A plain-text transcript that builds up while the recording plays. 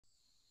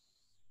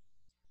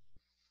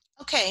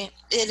Okay,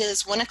 it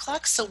is 1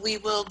 o'clock, so we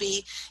will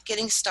be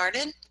getting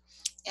started.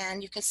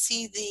 And you can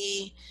see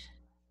the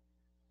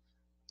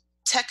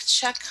tech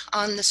check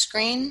on the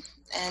screen,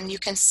 and you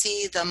can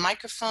see the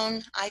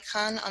microphone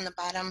icon on the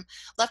bottom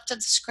left of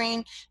the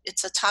screen.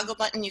 It's a toggle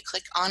button. You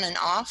click on and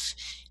off,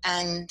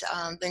 and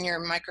then your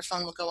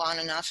microphone will go on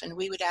and off. And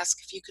we would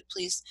ask if you could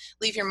please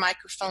leave your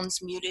microphones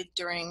muted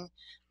during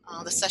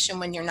the session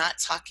when you're not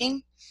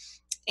talking.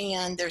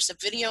 And there's a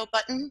video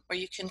button where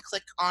you can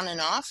click on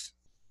and off.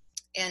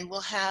 And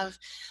we'll have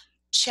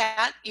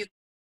chat. You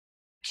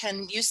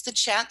can use the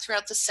chat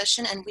throughout the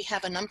session, and we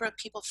have a number of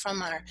people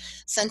from our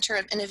Center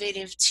of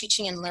Innovative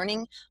Teaching and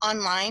Learning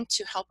online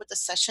to help with the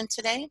session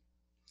today.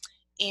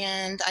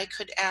 And I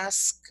could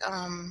ask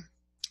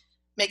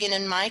Megan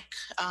and Mike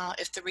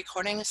if the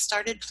recording is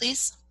started,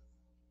 please.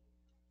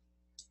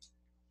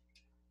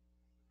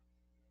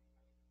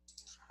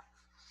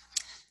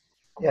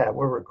 Yeah,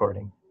 we're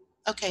recording.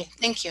 Okay,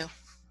 thank you.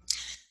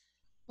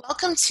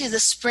 Welcome to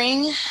the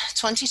Spring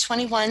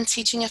 2021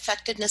 Teaching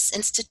Effectiveness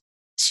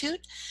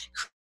Institute,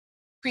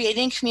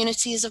 Creating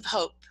Communities of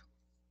Hope.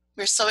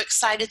 We're so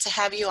excited to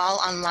have you all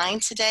online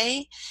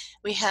today.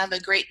 We have a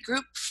great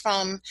group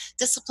from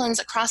disciplines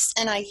across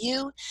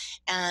NIU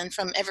and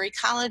from every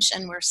college,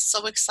 and we're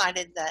so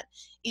excited that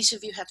each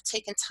of you have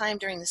taken time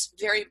during this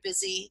very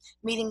busy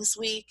meetings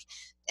week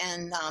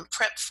and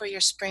prep for your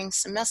spring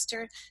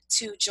semester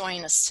to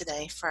join us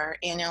today for our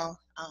annual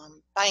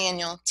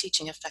biannual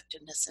Teaching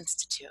Effectiveness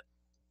Institute.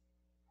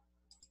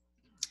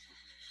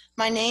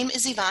 My name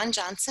is Yvonne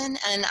Johnson,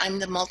 and I'm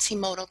the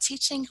Multimodal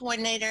Teaching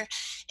Coordinator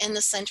in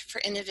the Center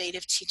for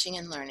Innovative Teaching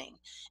and Learning,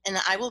 and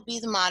I will be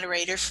the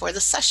moderator for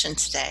the session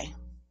today.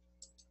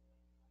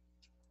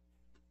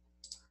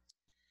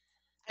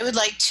 I would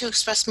like to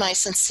express my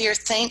sincere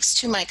thanks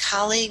to my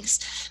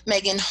colleagues,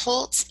 Megan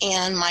Holt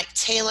and Mike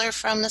Taylor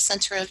from the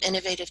Center of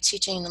Innovative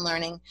Teaching and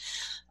Learning,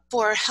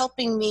 for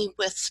helping me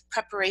with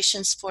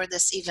preparations for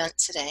this event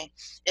today.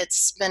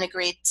 It's been a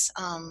great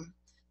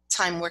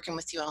time working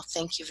with you all.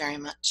 Thank you very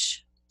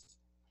much.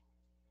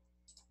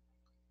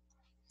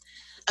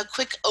 A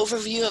quick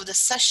overview of the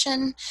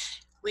session.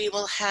 We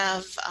will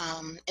have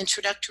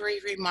introductory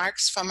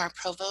remarks from our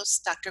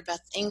provost, Dr.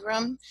 Beth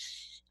Ingram.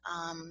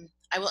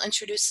 I will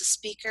introduce the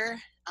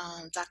speaker,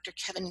 Dr.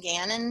 Kevin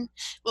Gannon.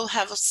 We'll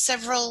have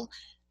several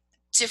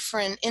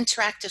different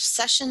interactive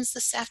sessions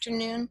this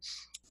afternoon,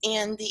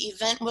 and the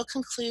event will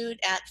conclude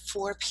at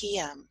 4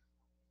 p.m.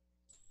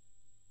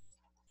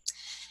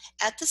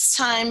 At this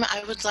time,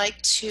 I would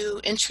like to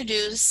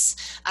introduce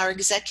our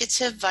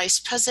Executive Vice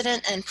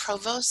President and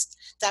Provost,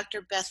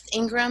 Dr. Beth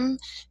Ingram,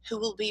 who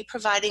will be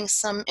providing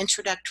some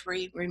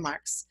introductory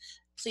remarks.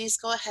 Please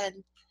go ahead,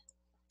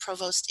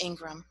 Provost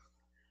Ingram.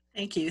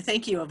 Thank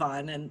you,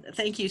 Yvonne, and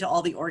thank you to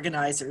all the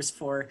organizers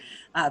for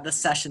the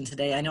session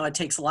today. I know it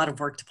takes a lot of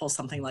work to pull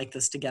something like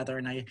this together,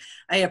 and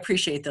I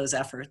appreciate those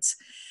efforts.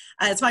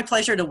 It's my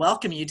pleasure to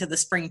welcome you to the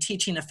Spring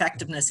Teaching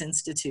Effectiveness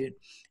Institute.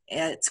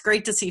 It's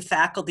great to see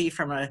faculty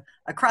from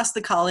across the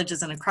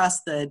colleges and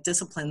across the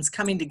disciplines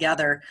coming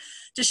together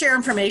to share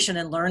information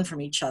and learn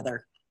from each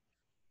other.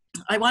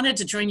 I wanted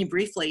to join you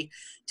briefly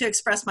to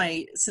express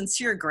my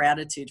sincere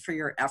gratitude for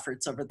your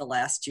efforts over the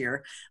last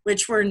year,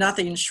 which were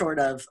nothing short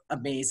of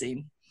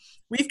amazing.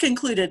 We've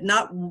concluded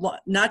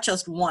not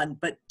just one,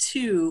 but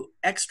two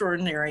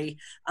extraordinary,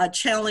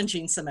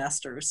 challenging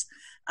semesters.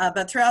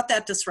 But throughout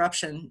that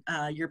disruption,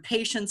 your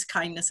patience,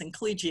 kindness, and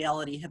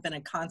collegiality have been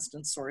a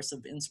constant source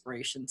of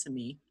inspiration to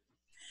me.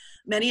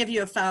 Many of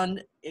you have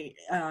found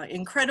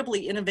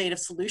incredibly innovative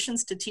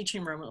solutions to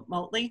teaching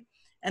remotely,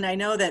 and I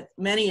know that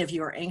many of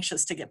you are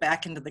anxious to get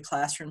back into the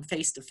classroom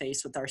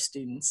face-to-face with our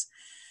students.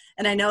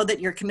 And I know that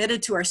you're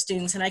committed to our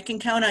students, and I can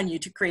count on you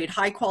to create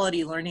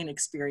high-quality learning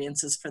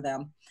experiences for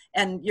them.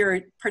 And your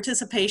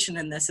participation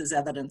in this is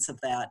evidence of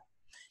that.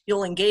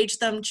 You'll engage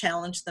them,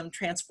 challenge them,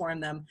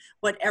 transform them,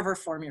 whatever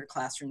form your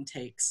classroom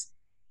takes.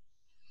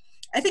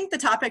 I think the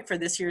topic for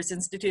this year's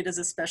Institute is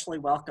especially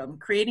welcome,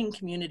 creating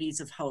communities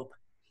of hope.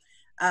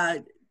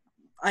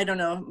 I don't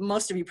know,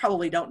 most of you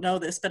probably don't know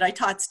this, but I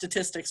taught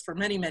statistics for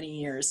many, many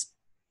years.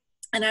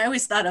 And I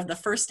always thought of the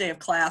first day of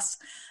class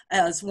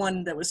as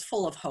one that was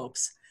full of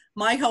hopes.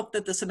 My hope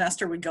that the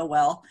semester would go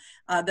well,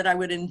 that I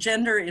would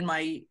engender in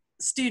my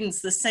students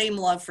the same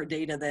love for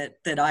data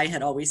that I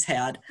had always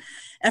had.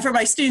 And for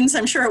my students,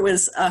 I'm sure it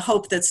was a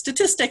hope that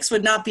statistics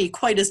would not be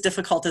quite as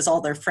difficult as all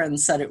their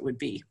friends said it would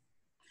be.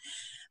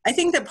 I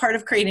think that part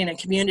of creating a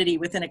community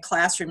within a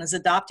classroom is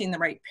adopting the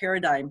right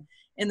paradigm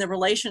in the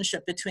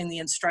relationship between the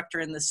instructor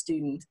and the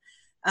student,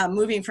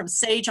 moving from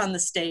sage on the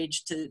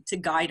stage to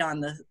guide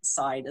on the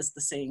side, as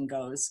the saying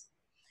goes.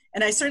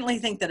 And I certainly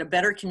think that a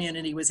better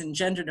community was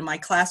engendered in my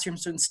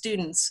classrooms when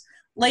students,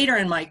 later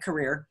in my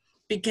career,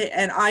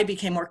 and I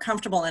became more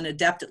comfortable and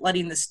adept at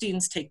letting the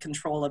students take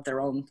control of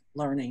their own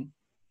learning.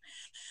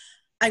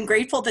 I'm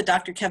grateful that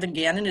Dr. Kevin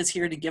Gannon is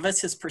here to give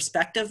us his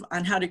perspective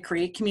on how to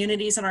create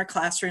communities in our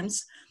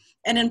classrooms.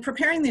 And in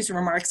preparing these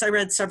remarks, I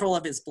read several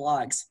of his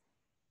blogs.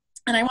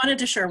 And I wanted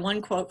to share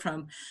one quote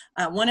from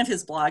one of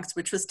his blogs,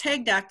 which was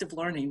tagged active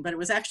learning, but it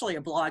was actually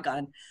a blog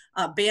on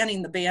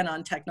banning the ban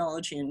on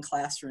technology in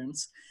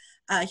classrooms.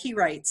 He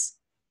writes,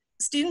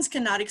 "Students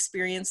cannot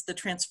experience the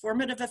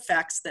transformative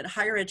effects that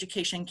higher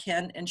education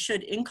can and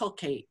should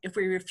inculcate if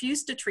we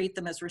refuse to treat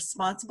them as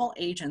responsible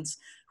agents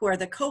who are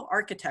the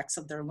co-architects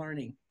of their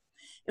learning.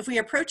 If we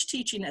approach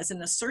teaching as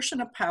an assertion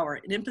of power,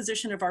 an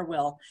imposition of our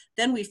will,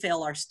 then we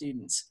fail our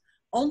students.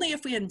 Only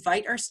if we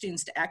invite our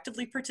students to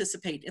actively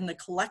participate in the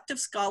collective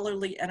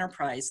scholarly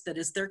enterprise that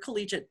is their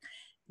collegiate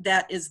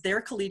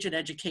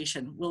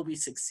education will we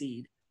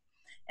succeed."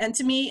 And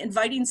to me,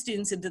 inviting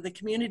students into the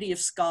community of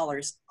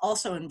scholars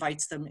also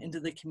invites them into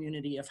the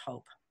community of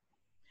hope.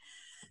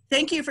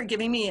 Thank you for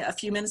giving me a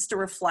few minutes to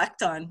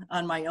reflect on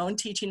my own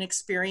teaching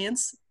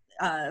experience,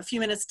 a few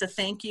minutes to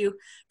thank you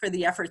for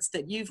the efforts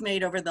that you've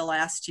made over the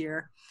last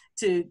year,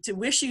 to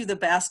wish you the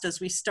best as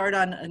we start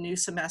on a new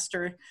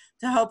semester,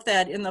 to hope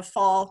that in the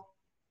fall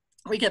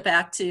we get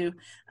back to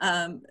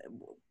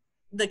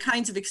the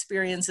kinds of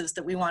experiences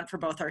that we want for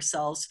both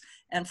ourselves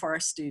and for our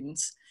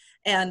students.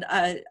 And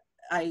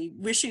I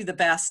wish you the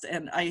best,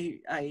 and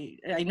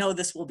I know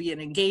this will be an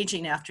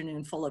engaging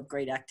afternoon full of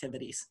great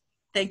activities.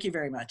 Thank you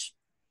very much.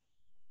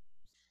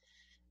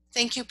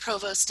 Thank you,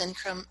 Provost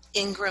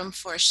Ingram,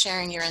 for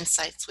sharing your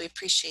insights. We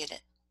appreciate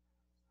it.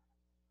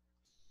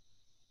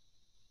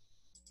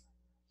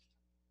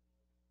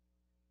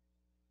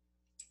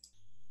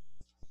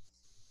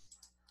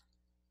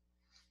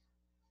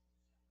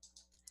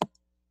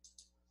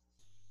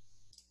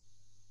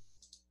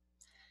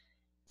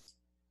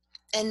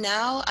 And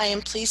now I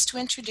am pleased to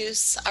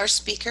introduce our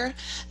speaker,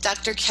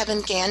 Dr.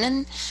 Kevin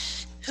Gannon,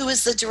 who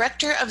is the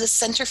director of the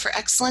Center for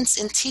Excellence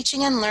in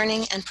Teaching and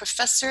Learning and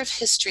professor of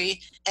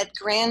history at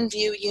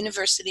Grandview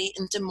University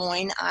in Des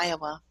Moines,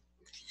 Iowa.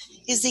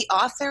 He's the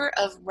author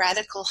of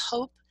Radical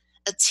Hope,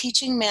 a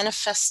Teaching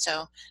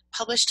Manifesto,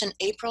 published in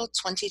April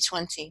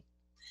 2020,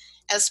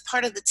 as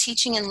part of the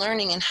Teaching and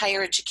Learning in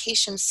Higher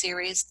Education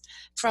series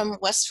from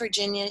West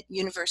Virginia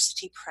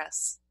University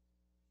Press.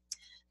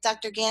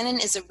 Dr. Gannon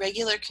is a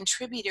regular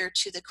contributor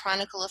to the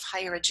Chronicle of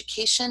Higher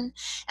Education,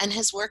 and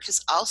his work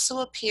has also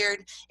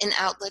appeared in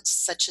outlets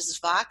such as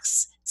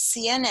Vox,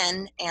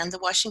 CNN, and the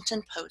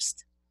Washington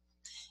Post.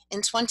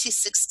 In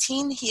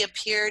 2016, he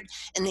appeared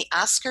in the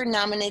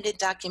Oscar-nominated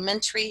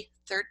documentary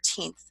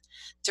 13th,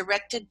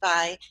 directed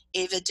by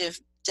Ava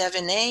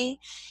DuVernay,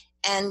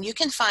 and you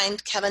can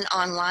find Kevin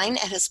online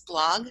at his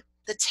blog,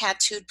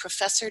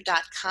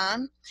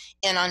 thetattooedprofessor.com,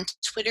 and on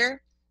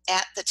Twitter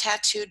at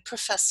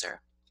thetattooedprofessor.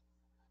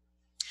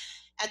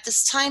 At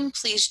this time,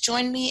 please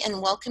join me in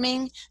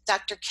welcoming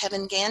Dr.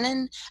 Kevin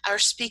Gannon, our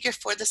speaker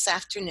for this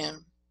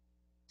afternoon.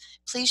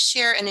 Please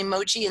share an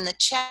emoji in the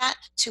chat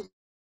to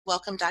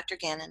welcome Dr.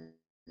 Gannon.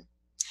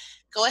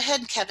 Go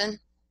ahead, Kevin.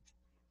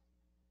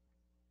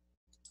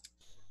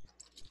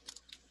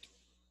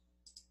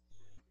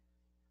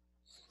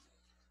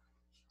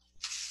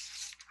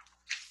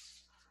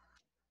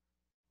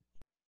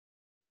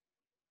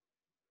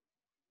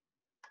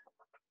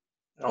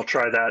 I'll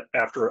try that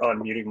after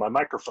unmuting my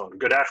microphone.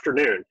 Good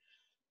afternoon,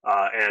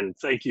 and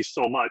thank you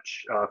so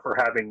much for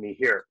having me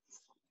here.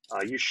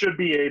 You should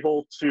be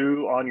able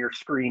to, on your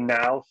screen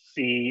now,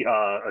 see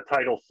a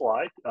title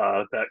slide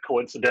that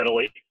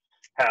coincidentally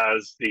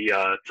has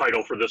the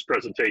title for this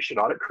presentation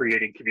on it,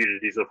 Creating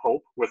Communities of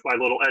Hope, with my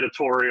little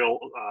editorial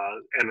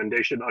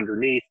emendation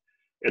underneath,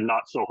 in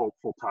not so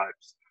hopeful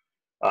times.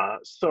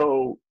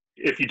 So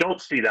if you don't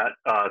see that,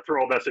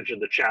 throw a message in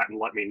the chat and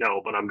let me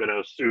know, but I'm going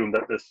to assume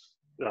that this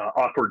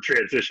awkward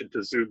transition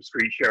to Zoom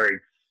screen sharing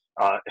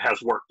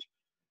has worked.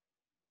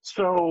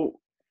 So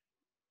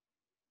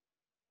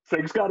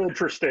things got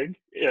interesting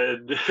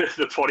in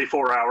the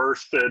 24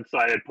 hours since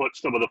I had put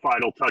some of the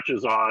final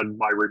touches on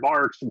my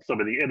remarks and some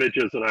of the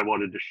images that I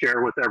wanted to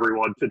share with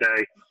everyone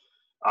today.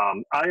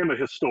 I am a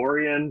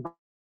historian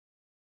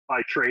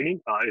by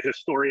training, a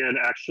historian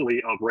actually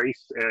of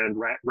race and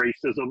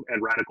racism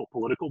and radical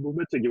political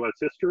movements in US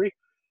history.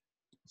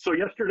 So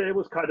yesterday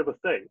was kind of a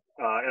thing,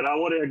 and I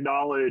want to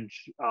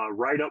acknowledge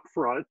right up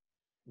front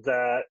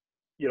that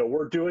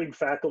we're doing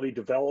faculty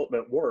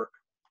development work,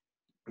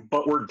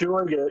 but we're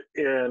doing it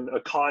in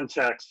a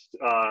context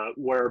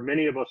where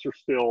many of us are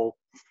still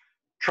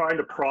trying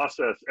to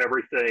process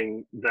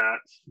everything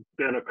that's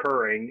been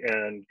occurring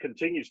and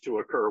continues to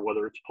occur,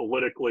 whether it's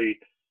politically,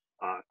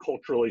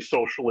 culturally,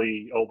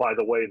 socially. Oh, by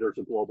the way, there's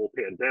a global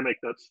pandemic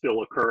that's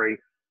still occurring.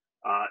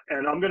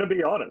 And I'm going to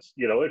be honest,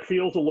 it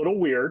feels a little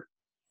weird.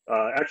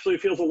 Actually,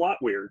 it feels a lot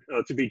weird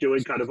to be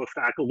doing kind of a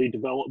faculty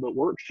development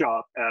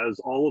workshop as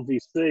all of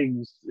these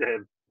things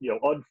have,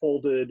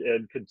 unfolded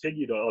and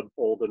continue to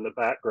unfold in the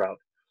background.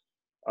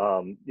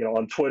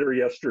 On Twitter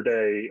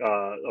yesterday,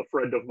 a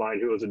friend of mine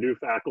who is a new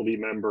faculty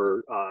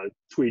member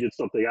tweeted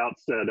something out,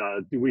 said,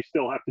 do we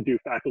still have to do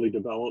faculty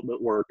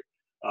development work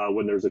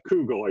when there's a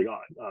coup going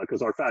on?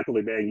 Because our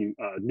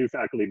new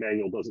faculty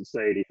manual doesn't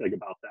say anything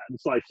about that. And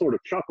so I sort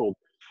of chuckled.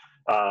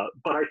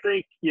 But I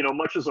think,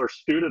 much as our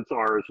students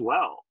are as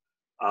well,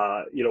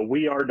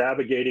 We are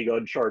navigating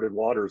uncharted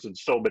waters in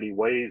so many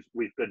ways.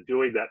 We've been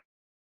doing that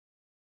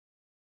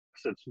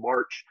since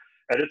March,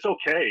 and it's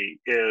okay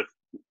if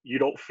you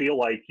don't feel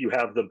like you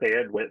have the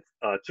bandwidth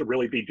to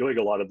really be doing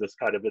a lot of this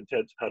kind of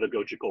intense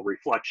pedagogical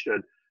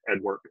reflection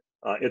and work.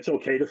 It's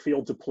okay to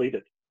feel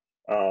depleted.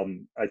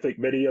 I think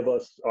many of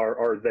us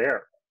are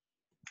there.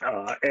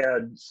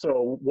 And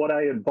so what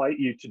I invite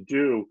you to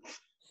do,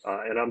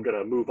 and I'm going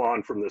to move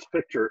on from this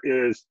picture,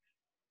 is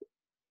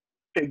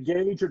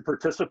engage and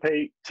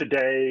participate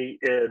today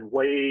in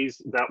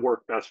ways that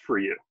work best for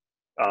you.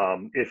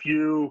 If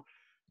you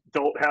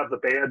don't have the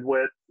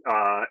bandwidth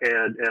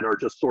and are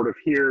just sort of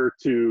here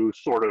to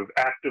sort of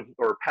active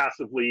or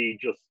passively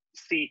just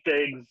see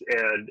things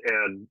and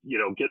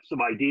get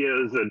some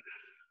ideas and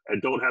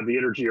don't have the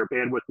energy or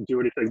bandwidth to do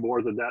anything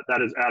more than that,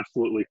 that is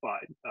absolutely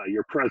fine.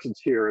 Your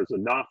presence here is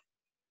enough.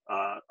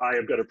 I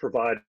am going to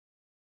provide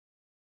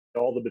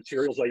all the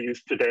materials I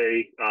used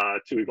today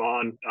to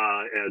Yvonne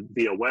and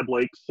via web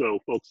links, so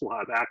folks will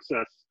have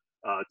access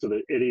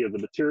to any of the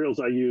materials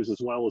I use,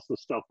 as well as the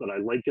stuff that I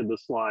link in the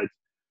slides.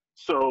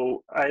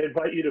 So I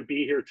invite you to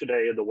be here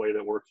today in the way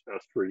that works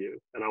best for you.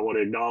 And I want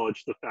to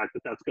acknowledge the fact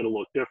that that's going to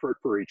look different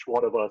for each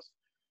one of us,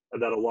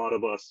 and that a lot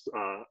of us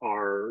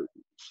are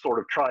sort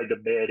of trying to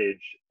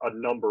manage a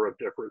number of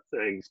different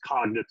things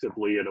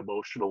cognitively and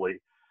emotionally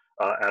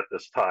at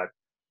this time.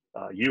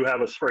 You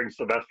have a spring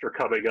semester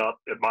coming up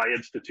at my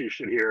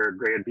institution here at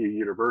Grandview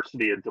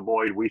University in Des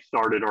Moines. We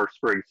started our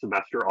spring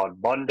semester on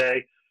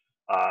Monday.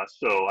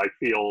 So I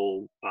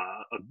feel,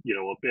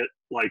 a bit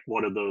like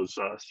one of those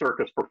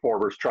circus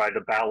performers trying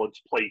to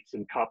balance plates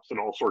and cups and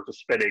all sorts of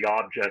spinning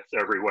objects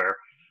everywhere.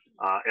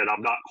 And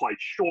I'm not quite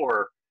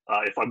sure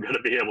if I'm going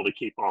to be able to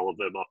keep all of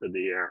them up in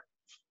the air.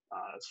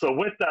 So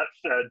with that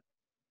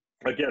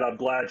said, again, I'm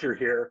glad you're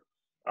here.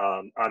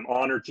 I'm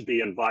honored to be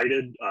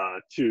invited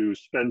to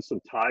spend some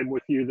time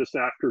with you this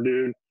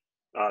afternoon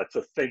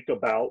to think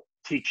about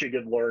teaching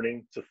and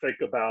learning, to think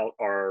about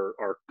our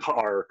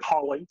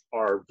calling,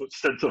 our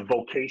sense of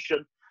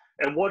vocation,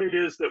 and what it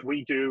is that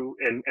we do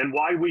and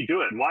why we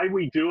do it, and why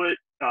we do it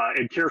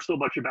and care so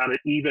much about it,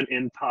 even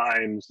in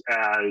times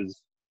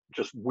as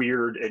just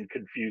weird and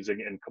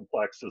confusing and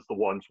complex as the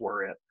ones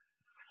we're in.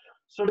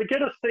 So to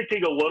get us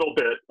thinking a little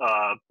bit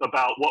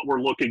about what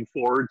we're looking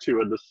forward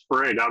to in the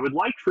spring, I would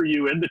like for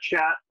you in the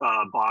chat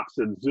box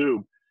in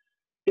Zoom,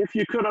 if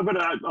you could, I'm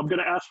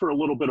gonna ask for a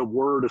little bit of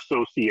word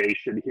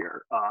association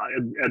here.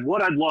 And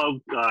what I'd love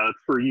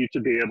for you to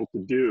be able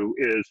to do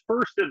is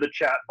first in the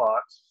chat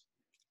box,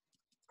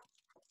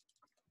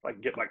 if I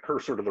can get my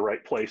cursor to the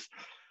right place,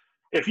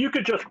 if you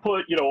could just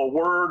put, a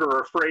word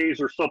or a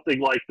phrase or something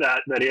like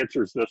that that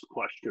answers this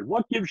question.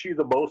 What gives you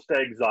the most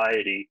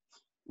anxiety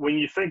when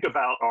you think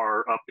about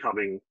our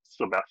upcoming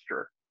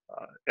semester?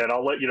 And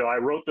I'll let you know, I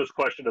wrote this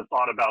question and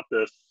thought about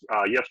this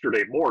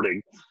yesterday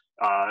morning,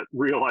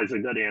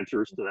 realizing that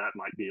answers to that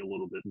might be a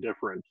little bit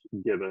different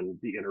given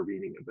the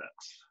intervening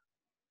events.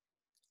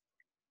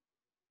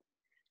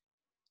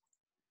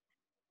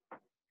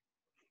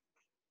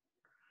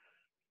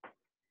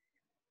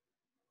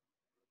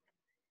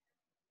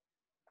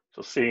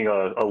 So seeing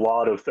a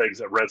lot of things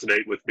that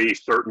resonate with me,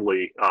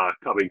 certainly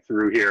coming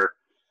through here.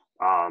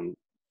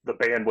 The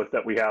bandwidth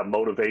that we have,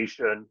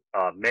 motivation,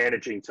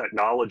 managing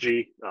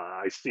technology.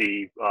 I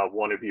see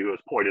one of you has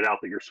pointed out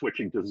that you're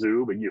switching to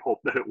Zoom and you hope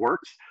that it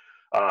works.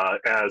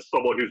 As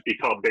someone who's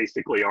become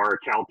basically our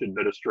account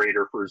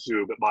administrator for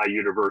Zoom at my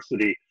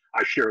university,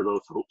 I share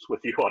those hopes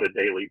with you on a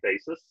daily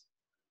basis.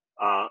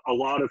 A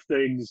lot of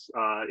things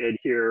in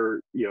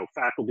here,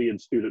 faculty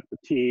and student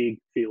fatigue,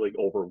 feeling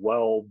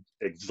overwhelmed,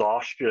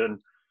 exhaustion,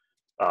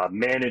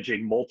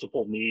 managing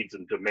multiple needs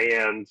and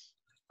demands,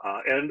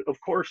 and of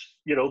course,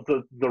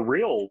 the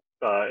real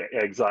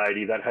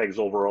anxiety that hangs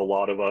over a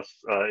lot of us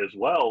as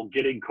well,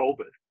 getting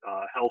COVID,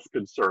 health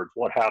concerns.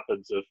 What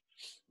happens if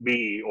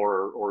me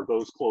or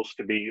those close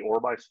to me or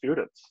my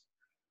students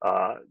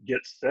get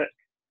sick,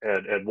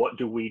 and what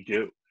do we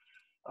do?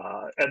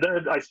 And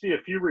then I see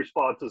a few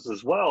responses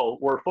as well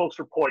where folks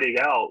are pointing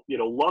out,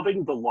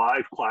 loving the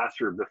live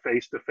classroom, the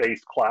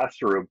face-to-face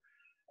classroom,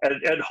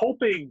 and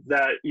hoping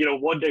that,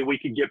 one day we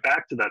can get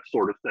back to that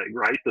sort of thing,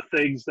 right? The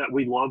things that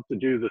we love to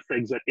do, the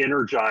things that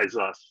energize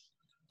us,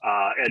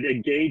 and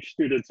engage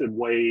students in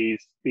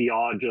ways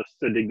beyond just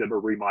sending them a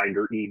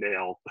reminder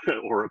email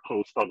or a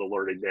post on the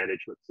learning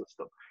management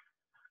system.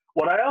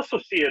 What I also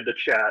see in the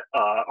chat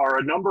are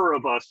a number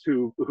of us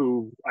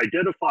who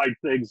identified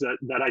things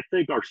that I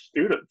think our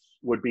students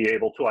would be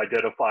able to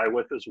identify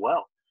with as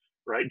well,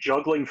 right?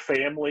 Juggling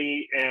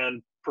family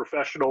and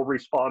professional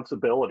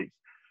responsibilities.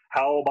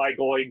 How am I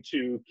going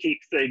to keep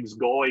things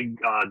going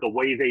the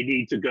way they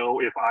need to go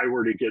if I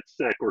were to get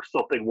sick or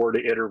something were to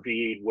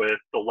intervene with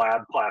the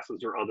lab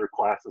classes or other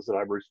classes that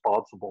I'm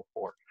responsible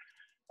for?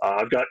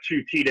 I've got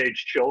 2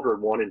 teenage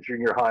children, one in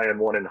junior high and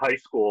one in high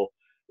school,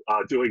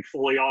 doing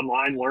fully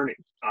online learning,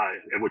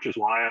 which is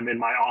why I'm in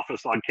my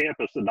office on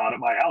campus and not at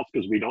my house,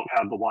 because we don't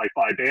have the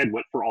Wi-Fi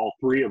bandwidth for all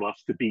 3 of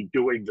us to be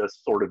doing this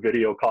sort of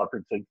video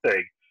conferencing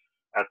thing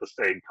at the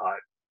same time.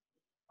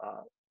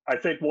 I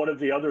think one of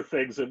the other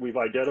things that we've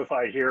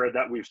identified here and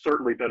that we've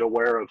certainly been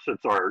aware of since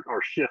our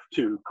shift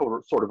to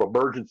sort of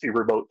emergency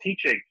remote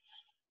teaching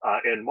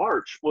in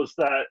March was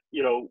that,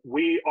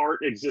 we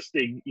aren't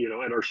existing,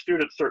 and our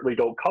students certainly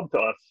don't come to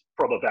us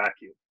from a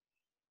vacuum.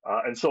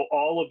 And so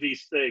all of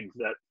these things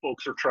that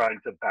folks are trying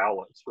to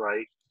balance,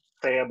 right?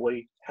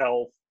 Family,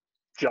 health,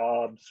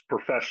 jobs,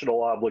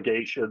 professional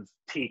obligations,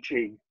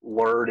 teaching,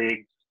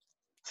 learning,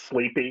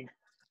 sleeping,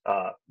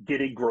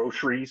 getting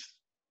groceries,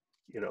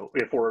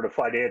 if we're in a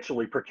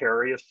financially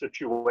precarious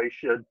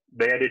situation,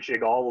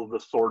 managing all of the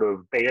sort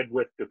of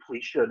bandwidth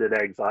depletion and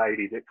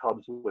anxiety that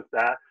comes with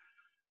that.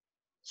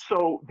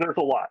 So there's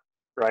a lot,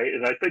 right?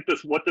 And I think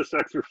what this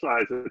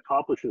exercise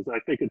accomplishes, I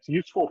think it's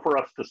useful for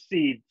us to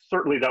see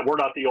certainly that we're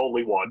not the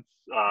only ones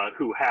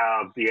who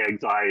have the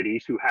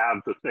anxieties, who have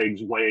the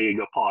things weighing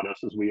upon us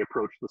as we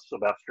approach the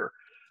semester,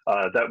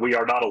 that we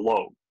are not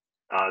alone.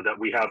 That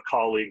we have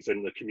colleagues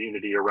in the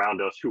community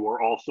around us who are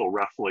also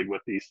wrestling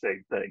with these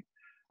same things.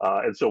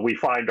 And so we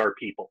find our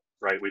people,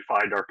 right? We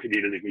find our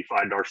community, we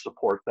find our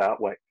support that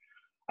way.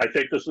 I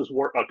think this is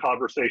a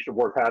conversation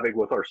worth having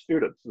with our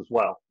students as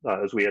well,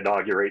 as we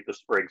inaugurate the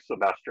spring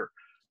semester,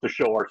 to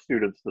show our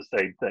students the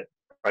same thing,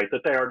 right?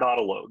 That they are not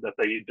alone, that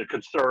the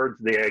concerns,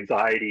 the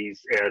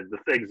anxieties, and the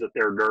things that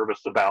they're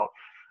nervous about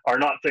are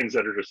not things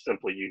that are just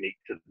simply unique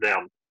to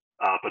them,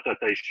 but that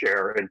they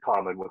share in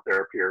common with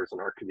their peers in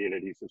our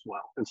communities as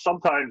well. And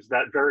sometimes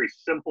that very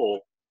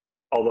simple,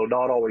 although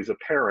not always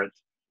apparent,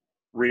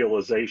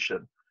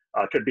 realization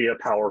could be a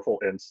powerful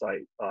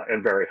insight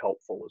and very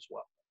helpful as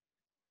well.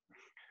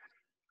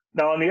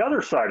 Now, on the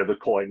other side of the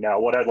coin, now,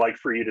 what I'd like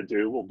for you to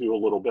do, we'll do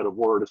a little bit of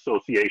word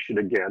association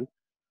again.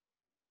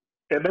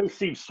 It may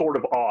seem sort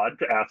of odd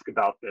to ask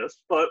about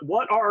this, but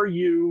what are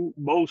you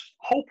most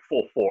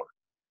hopeful for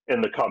in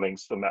the coming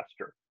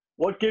semester?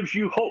 What gives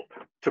you hope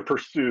to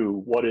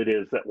pursue what it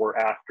is that we're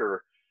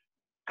after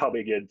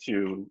coming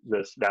into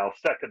this now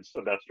second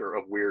semester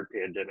of weird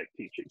pandemic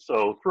teaching?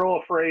 So throw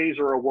a phrase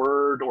or a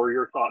word or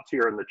your thoughts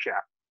here in the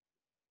chat.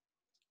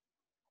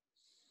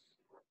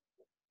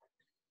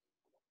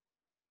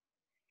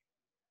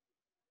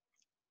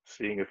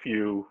 Seeing a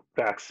few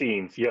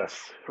vaccines,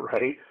 yes,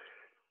 right?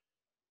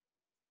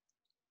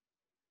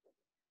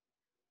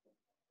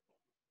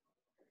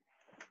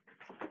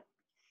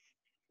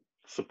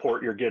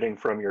 Support you're getting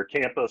from your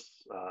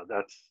campus,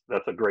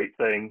 that's a great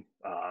thing,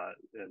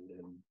 and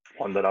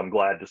one that I'm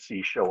glad to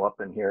see show up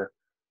in here.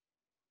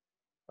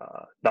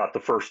 Not the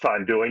first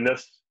time doing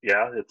this.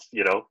 Yeah,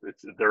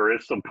 there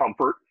is some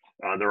comfort.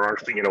 There are,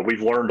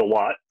 we've learned a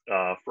lot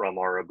from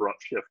our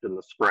abrupt shift in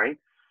the spring.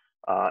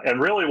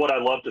 And really what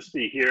I love to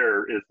see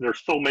here is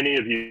there's so many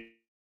of you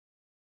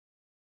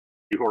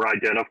who are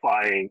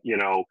identifying,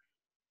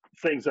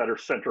 things that are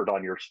centered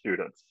on your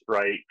students,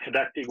 right?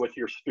 Connecting with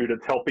your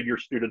students, helping your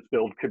students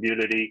build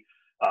community.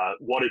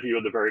 One of you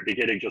in the very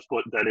beginning just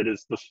put that it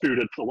is the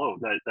students alone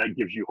that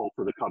gives you hope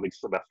for the coming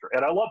semester.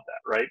 And I love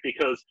that, right?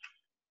 Because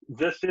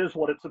this is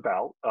what it's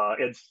about.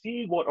 And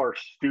see what our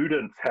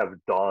students have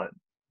done,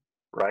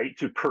 right?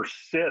 To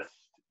persist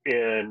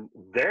in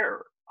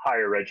their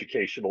higher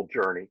educational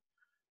journey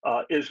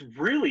is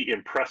really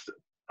impressive.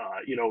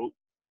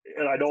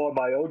 And I know on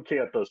my own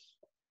campus,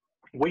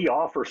 we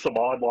offer some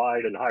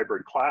online and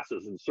hybrid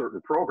classes in certain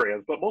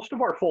programs, but most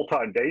of our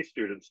full-time day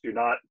students do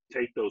not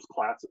take those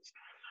classes.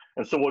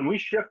 And so when we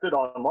shifted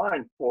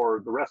online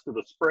for the rest of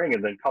the spring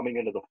and then coming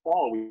into the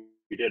fall,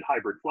 we did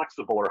hybrid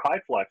flexible or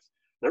high flex,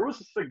 there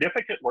was a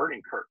significant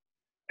learning curve.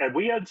 And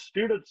we had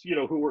students,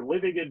 who were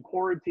living in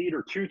quarantine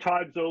or 2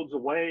 time zones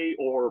away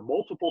or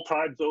multiple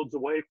time zones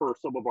away for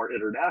some of our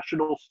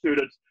international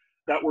students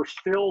that were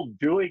still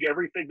doing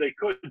everything they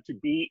could to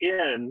be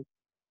in,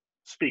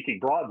 speaking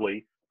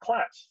broadly,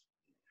 class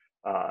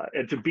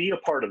and to be a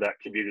part of that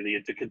community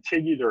and to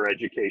continue their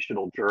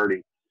educational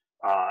journey.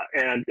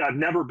 And I've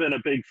never been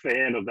a big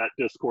fan of that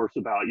discourse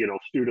about,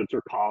 students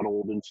are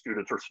coddled and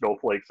students are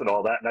snowflakes and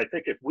all that. And I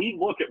think if we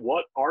look at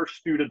what our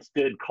students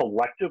did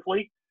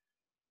collectively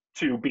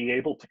to be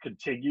able to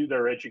continue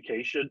their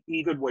education,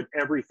 even when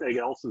everything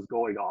else is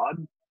going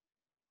on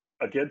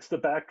against the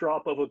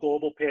backdrop of a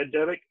global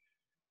pandemic,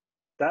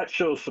 that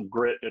shows some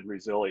grit and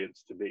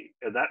resilience to me.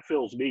 And that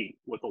fills me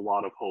with a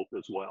lot of hope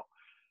as well.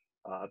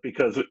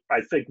 Because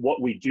I think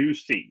what we do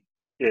see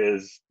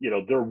is,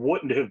 there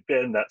wouldn't have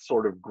been that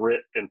sort of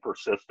grit and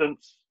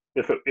persistence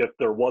if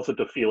there wasn't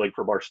a feeling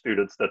from our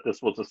students that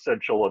this was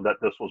essential and that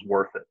this was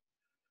worth it.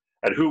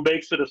 And who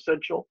makes it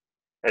essential?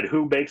 And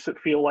who makes it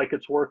feel like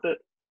it's worth it?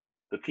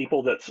 The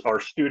people that our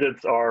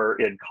students are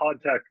in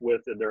contact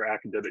with in their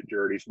academic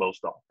journeys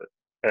most often.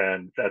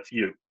 And that's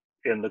you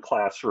in the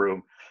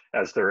classroom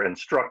as their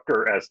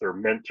instructor, as their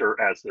mentor,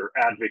 as their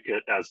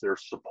advocate, as their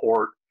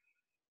support,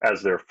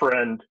 as their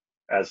friend,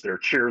 as their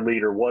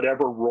cheerleader,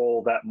 whatever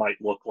role that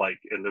might look like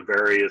in the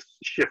various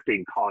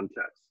shifting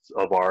contexts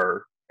of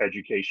our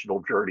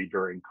educational journey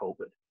during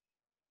COVID.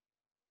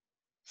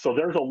 So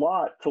there's a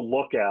lot to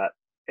look at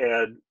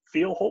and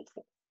feel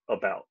hopeful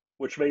about,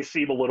 which may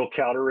seem a little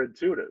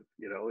counterintuitive.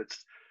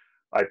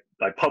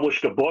 I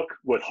published a book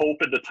with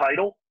hope in the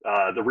title.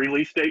 The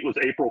release date was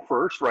April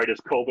 1st, right as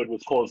COVID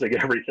was closing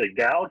everything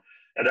down.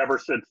 And ever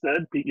since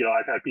then,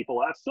 I've had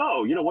people ask,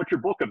 so, what's your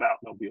book about?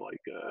 And I'll be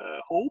like,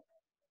 hope,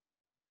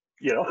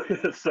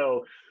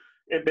 so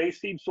it may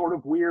seem sort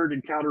of weird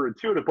and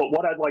counterintuitive, but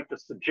what I'd like to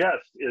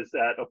suggest is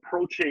that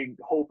approaching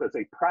hope as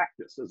a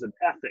practice, as an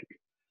ethic,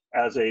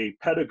 as a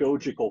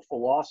pedagogical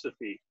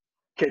philosophy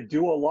can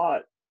do a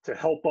lot to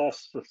help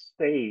us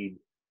sustain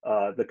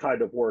the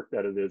kind of work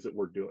that it is that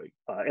we're doing.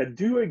 And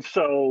doing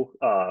so,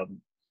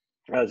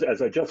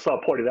 as I just saw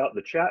pointed out in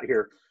the chat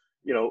here,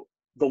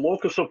 the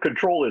locus of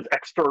control is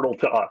external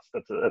to us.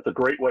 That's a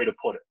great way to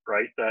put it,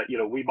 right? That,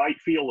 we might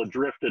feel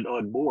adrift and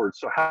unmoored.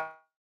 So how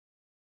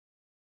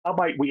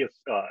might we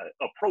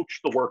approach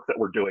the work that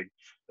we're doing,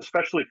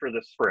 especially for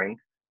this spring,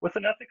 with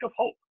an ethic of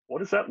hope? What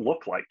does that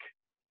look like?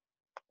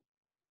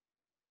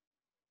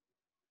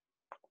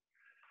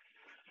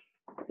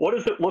 What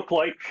does it look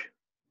like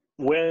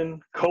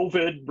when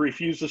COVID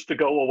refuses to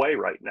go away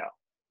right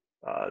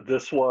now?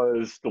 This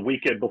was the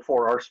weekend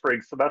before our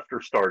spring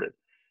semester started.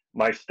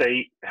 My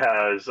state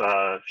has,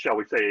 shall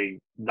we say,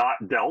 not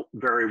dealt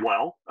very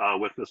well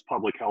with this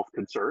public health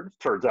concern.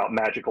 Turns out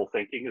magical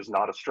thinking is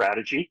not a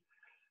strategy.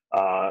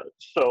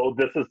 So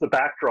this is the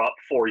backdrop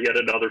for yet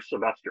another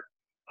semester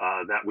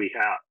that we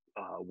have,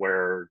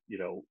 where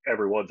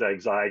everyone's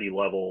anxiety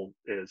level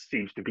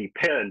seems to be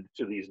pinned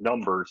to these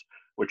numbers,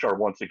 which are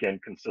once again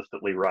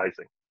consistently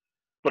rising.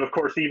 But of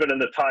course, even in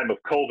the time of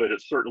COVID,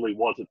 it certainly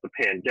wasn't the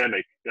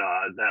pandemic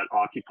that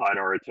occupied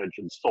our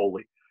attention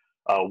solely.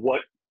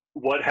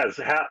 What has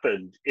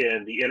happened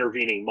in the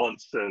intervening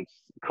months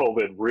since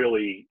COVID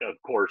really, of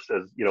course,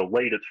 has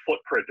laid its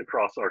footprint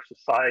across our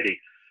society,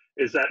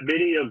 is that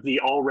many of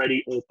the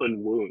already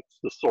open wounds,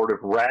 the sort of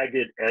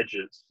ragged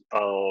edges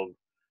of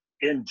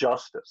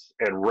injustice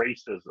and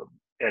racism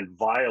and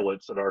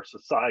violence in our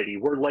society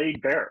were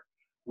laid bare.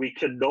 We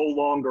can no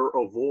longer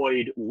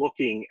avoid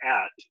looking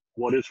at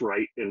what is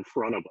right in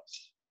front of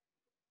us.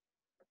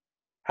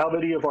 How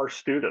many of our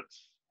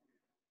students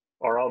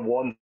are on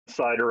one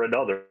side or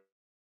another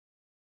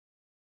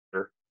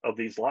of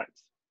these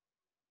lines?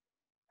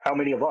 How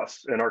many of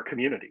us in our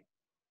community?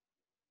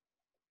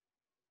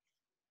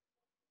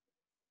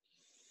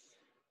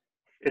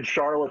 In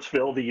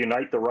Charlottesville, the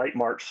Unite the Right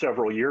March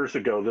several years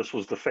ago, this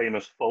was the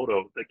famous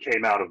photo that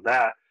came out of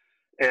that.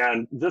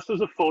 And this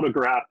is a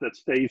photograph that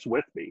stays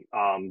with me.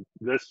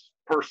 This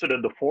person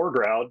in the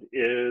foreground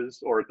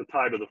or at the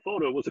time of the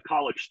photo, was a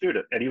college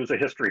student, and he was a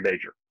history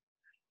major.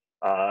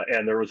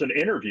 And there was an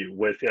interview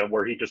with him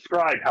where he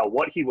described how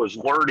what he was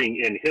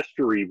learning in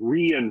history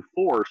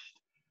reinforced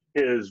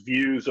his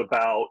views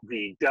about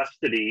the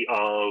destiny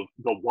of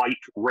the white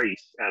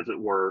race, as it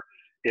were,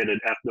 in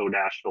an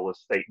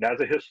ethno-nationalist state. And as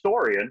a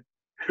historian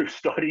who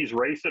studies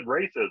race and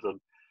racism,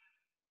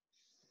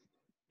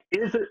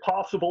 is it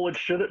possible and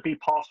should it be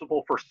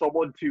possible for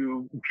someone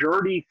to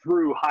journey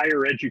through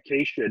higher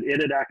education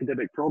in an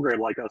academic program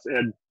like us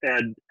and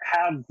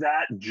have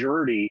that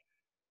journey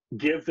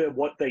give them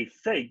what they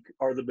think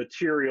are the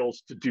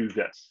materials to do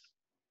this,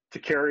 to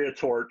carry a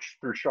torch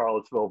through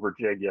Charlottesville,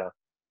 Virginia,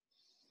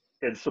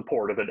 in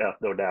support of an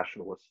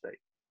ethno-nationalist state?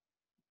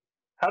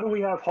 How do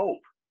we have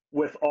hope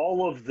with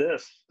all of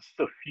this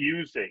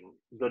suffusing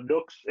the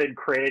nooks and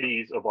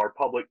crannies of our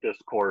public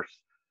discourse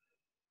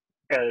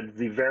and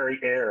the very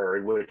air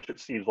in which it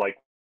seems like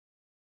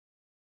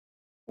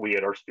we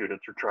and our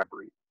students are trying to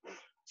breathe?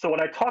 So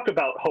when I talk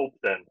about hope,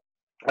 then,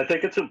 I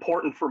think it's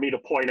important for me to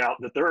point out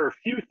that there are a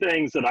few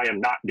things that I am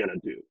not going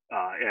to do.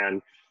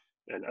 And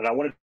I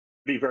want to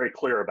be very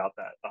clear about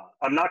that.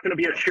 I'm not going to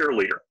be a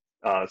cheerleader.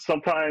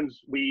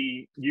 Sometimes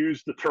we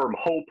use the term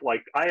hope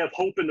like, I have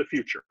hope in the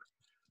future,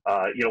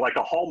 like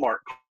a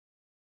Hallmark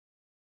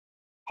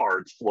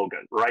card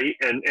slogan, right?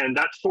 And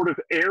that sort of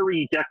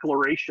airy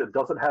declaration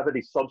doesn't have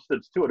any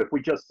substance to it. If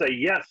we just say,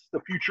 yes, the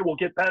future will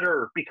get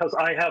better because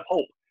I have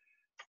hope,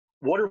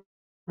 what are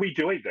we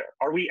doing there?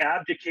 Are we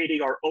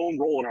abdicating our own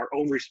role and our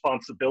own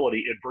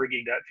responsibility in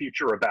bringing that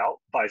future about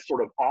by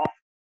sort of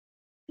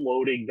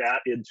offloading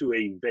that into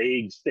a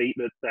vague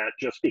statement that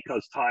just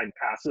because time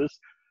passes,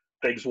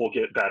 things will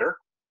get better?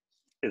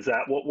 Is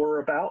that what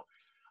we're about?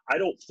 I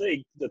don't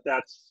think that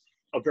that's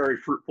a very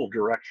fruitful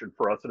direction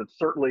for us. And it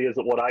certainly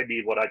isn't what I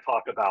mean when I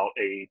talk about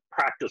a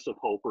practice of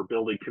hope or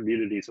building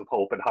communities of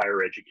hope in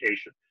higher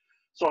education.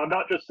 So I'm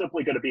not just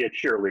simply going to be a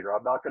cheerleader.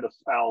 I'm not going to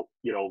spout,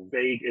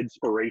 vague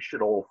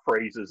inspirational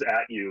phrases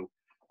at you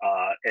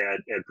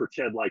and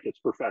pretend like it's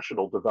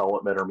professional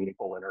development or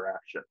meaningful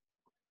interaction.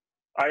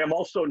 I am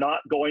also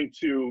not going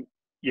to,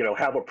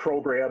 have a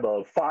program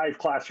of 5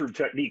 classroom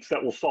techniques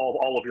that will solve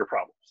all of your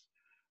problems.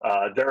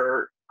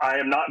 I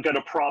am not going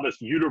to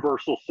promise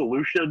universal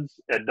solutions,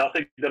 and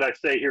nothing that I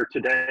say here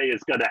today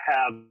is going to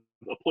have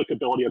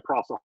applicability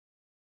across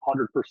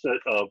 100%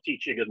 of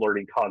teaching and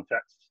learning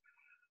contexts.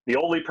 The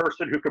only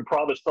person who can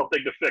promise something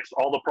to fix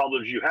all the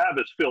problems you have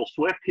is Phil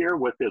Swift here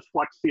with his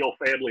Flex Seal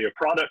family of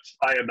products.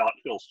 I am not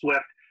Phil Swift.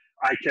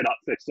 I cannot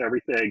fix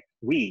everything.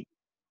 We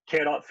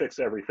cannot fix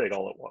everything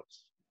all at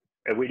once.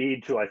 And we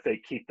need to, I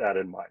think, keep that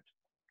in mind.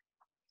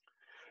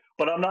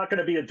 But I'm not going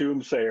to be a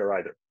doomsayer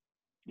either.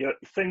 You know,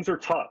 things are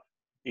tough,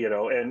 you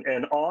know,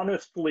 and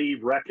honestly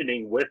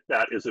reckoning with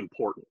that is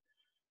important.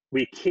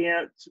 We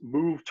can't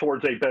move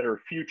towards a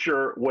better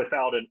future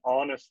without an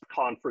honest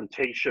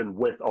confrontation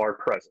with our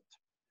present.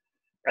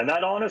 And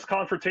that honest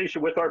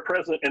confrontation with our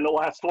present in the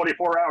last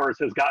 24 hours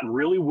has gotten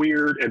really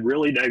weird and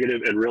really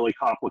negative and really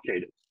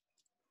complicated.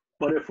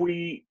 But if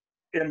we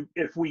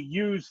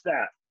use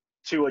that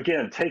to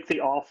again take the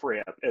off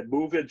ramp and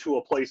move into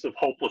a place of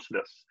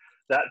hopelessness,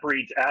 that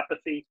breeds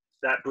apathy,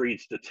 that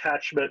breeds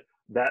detachment,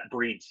 that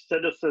breeds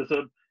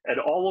cynicism, and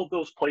all of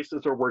those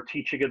places are where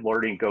teaching and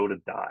learning go to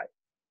die.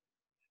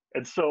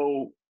 And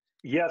so,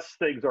 yes,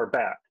 things are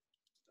bad.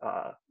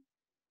 Uh,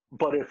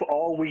 but if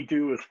all we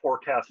do is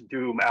forecast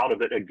doom out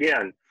of it,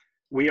 again,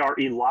 we are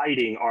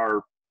eliding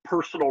our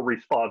personal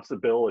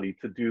responsibility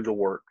to do the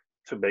work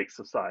to make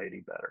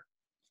society better.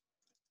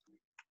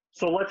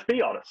 So let's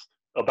be honest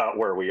about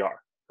where we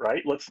are,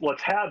 right? Let's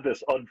have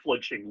this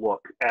unflinching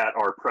look at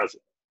our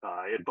present,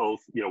 in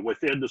both, you know,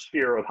 within the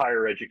sphere of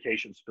higher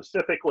education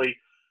specifically,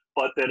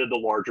 but then in the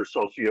larger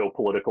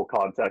socio-political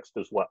context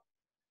as well.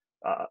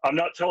 I'm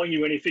not telling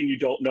you anything you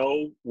don't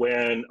know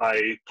when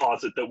I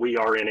posit that we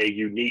are in a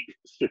unique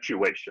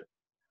situation.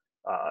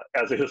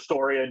 As a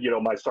historian, you know,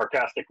 my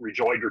sarcastic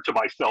rejoinder to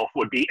myself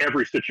would be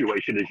every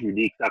situation is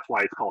unique. That's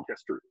why it's called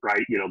history,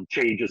 right? You know,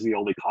 change is the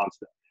only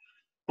constant.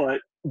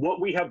 But what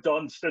we have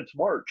done since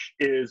March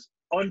is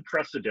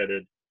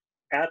unprecedented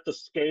at the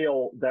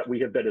scale that we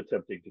have been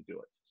attempting to do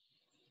it.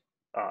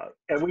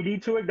 And we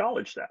need to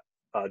acknowledge that.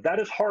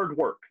 That is hard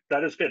work.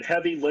 That has been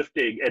heavy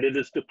lifting, and it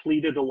has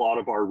depleted a lot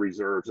of our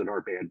reserves and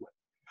our bandwidth.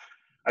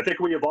 I think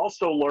we have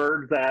also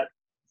learned that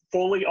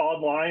fully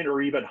online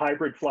or even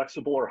hybrid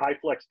flexible or high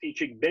flex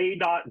teaching may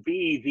not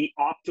be the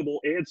optimal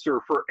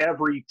answer for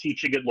every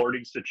teaching and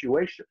learning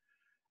situation.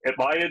 At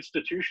my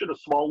institution, a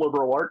small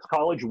liberal arts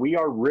college, we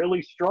are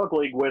really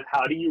struggling with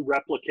how do you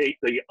replicate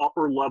the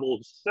upper level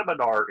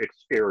seminar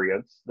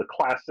experience, the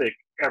classic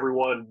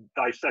everyone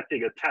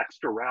dissecting a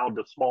text around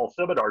a small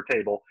seminar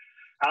table.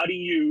 How do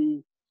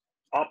you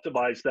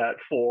optimize that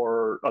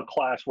for a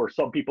class where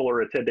some people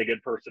are attending in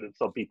person and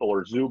some people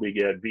are Zooming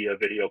in via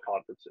video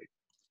conferencing?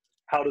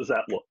 How does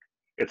that look?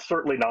 It's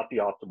certainly not the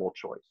optimal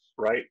choice,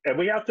 right? And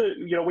we have to,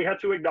 you know, we have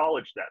to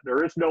acknowledge that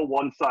there is no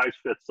one size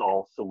fits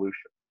all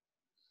solution.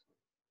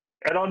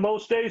 And on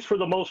most days, for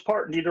the most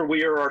part, neither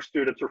we or our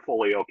students are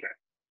fully okay.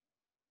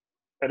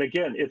 And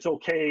again, it's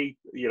okay,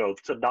 you know,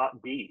 to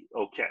not be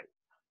okay.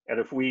 And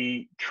if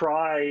we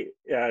try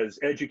as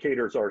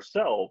educators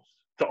ourselves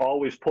to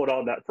always put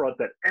on that front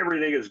that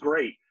everything is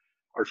great,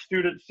 our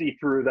students see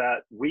through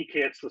that, we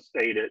can't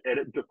sustain it, and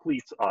it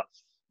depletes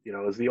us. You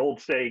know, as the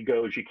old saying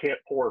goes, you can't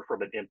pour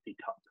from an empty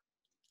cup.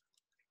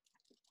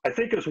 I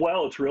think as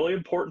well, it's really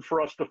important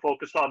for us to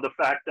focus on the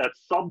fact that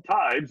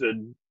sometimes,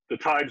 and the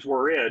times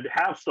we're in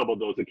have some of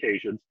those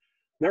occasions,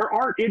 there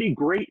aren't any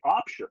great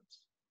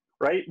options,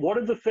 right? One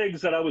of the things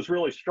that I was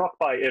really struck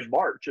by in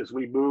March as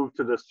we moved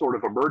to this sort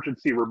of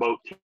emergency remote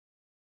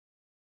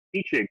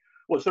teaching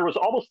was there was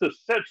almost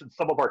this sense in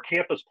some of our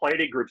campus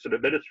planning groups and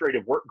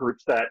administrative work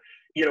groups that,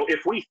 you know,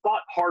 if we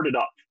thought hard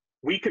enough,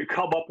 we could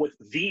come up with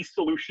the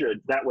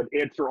solution that would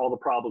answer all the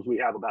problems we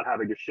have about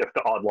having to shift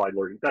to online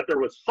learning, that there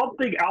was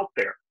something out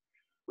there,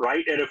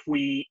 right? And if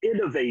we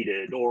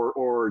innovated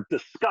or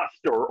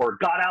discussed or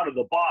got out of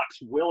the box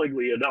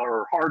willingly enough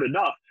or hard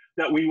enough,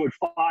 that we would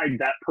find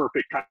that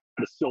perfect kind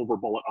of silver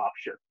bullet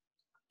option.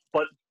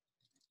 But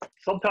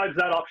sometimes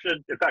that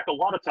option, in fact, a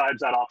lot of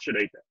times that option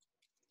ain't there.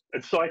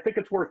 And so I think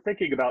it's worth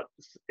thinking about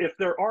if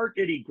there aren't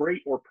any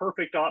great or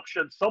perfect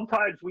options,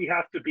 sometimes we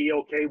have to be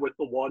okay with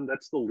the one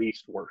that's the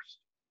least worst.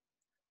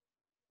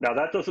 Now,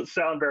 that doesn't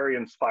sound very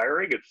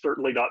inspiring. It's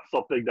certainly not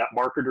something that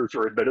marketers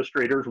or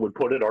administrators would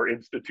put in our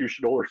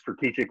institutional or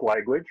strategic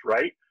language,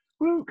 right?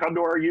 Woo, come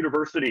to our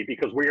university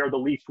because we are the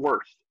least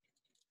worst.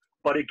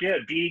 But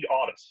again, being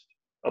honest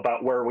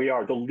about where we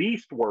are, the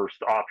least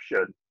worst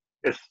option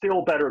is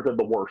still better than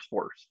the worst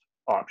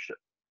option.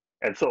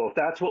 And so if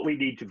that's what we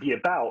need to be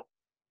about,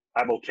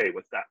 I'm okay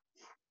with that.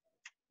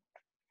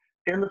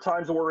 In the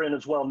times that we're in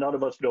as well, none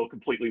of us know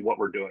completely what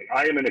we're doing.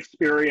 I am an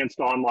experienced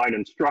online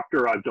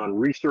instructor. I've done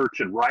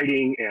research and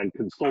writing and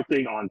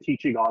consulting on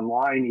teaching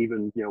online,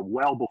 even, you know,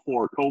 well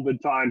before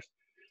COVID times.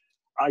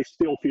 I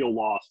still feel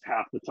lost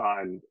half the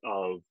time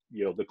of,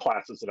 you know, the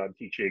classes that I'm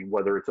teaching,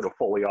 whether it's in a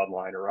fully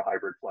online or a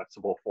hybrid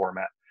flexible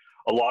format.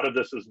 A lot of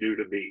this is new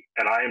to me,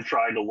 and I am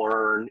trying to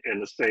learn in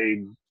the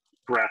same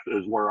breath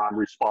as where I'm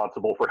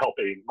responsible for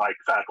helping my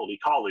faculty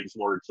colleagues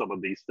learn some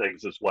of these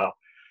things as well.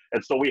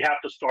 And so we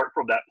have to start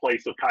from that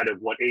place of kind of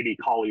what Amy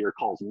Collier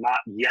calls not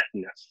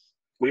yetness.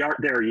 We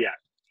aren't there yet.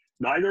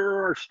 Neither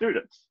are our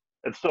students.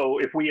 And so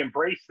if we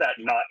embrace that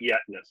not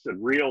yetness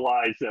and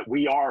realize that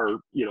we are,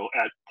 you know,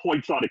 at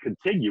points on a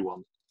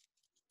continuum,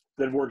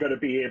 then we're going to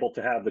be able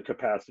to have the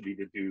capacity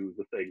to do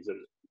the things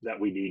that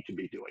we need to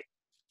be doing.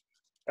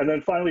 And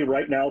then finally,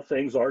 right now,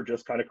 things are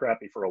just kind of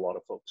crappy for a lot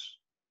of folks,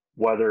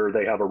 whether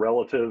they have a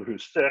relative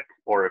who's sick,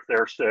 or if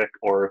they're sick,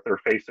 or if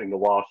they're facing the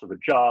loss of a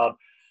job.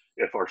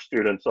 if our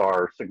students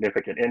are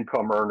significant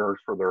income earners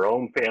for their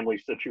own family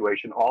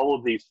situation, all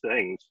of these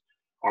things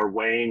are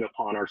weighing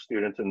upon our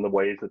students in the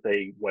ways that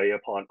they weigh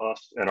upon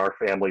us and our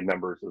family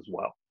members as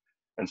well.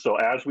 And so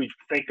as we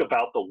think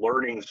about the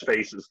learning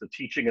spaces, the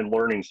teaching and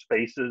learning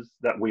spaces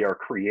that we are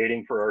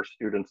creating for our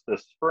students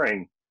this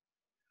spring,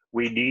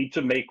 we need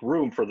to make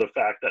room for the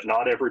fact that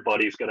not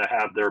everybody's going to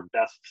have their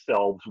best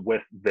selves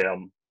with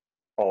them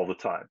all the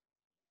time,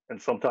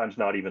 and sometimes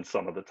not even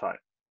some of the time.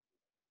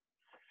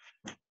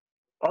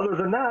 Other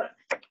than that,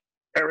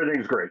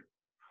 everything's great.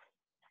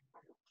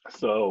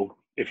 So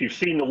if you've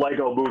seen the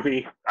Lego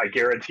movie, I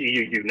guarantee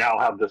you, you now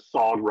have this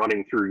song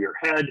running through your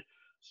head.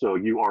 So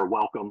you are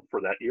welcome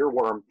for that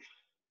earworm.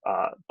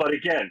 But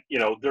again, you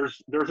know,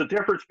 there's a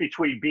difference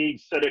between being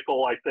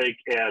cynical, I think,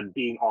 and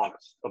being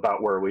honest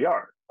about where we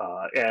are.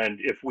 And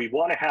if we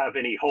want to have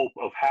any hope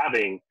of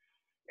having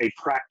a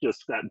practice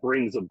that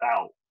brings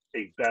about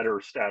a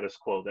better status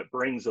quo, that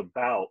brings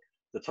about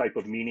the type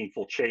of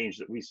meaningful change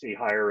that we see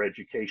higher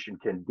education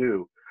can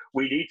do,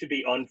 we need to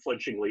be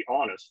unflinchingly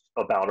honest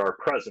about our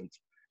present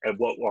and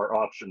what our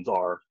options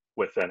are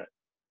within it.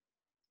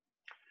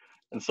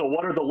 And so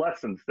what are the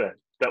lessons then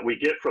that we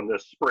get from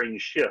this spring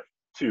shift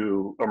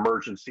to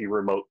emergency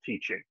remote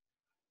teaching?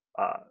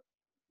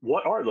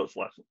 What are those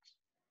lessons?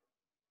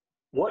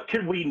 What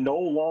can we no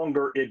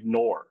longer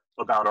ignore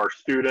about our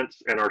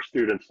students and our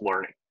students'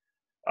 learning?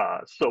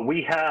 So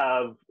we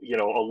have, you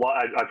know, a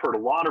lot. I've heard a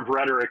lot of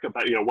rhetoric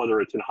about, you know,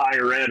 whether it's in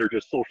higher ed or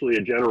just socially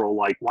in general,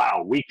 like,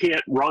 wow, we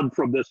can't run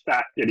from this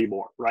fact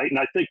anymore, right? And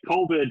I think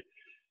COVID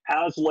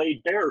has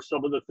laid bare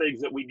some of the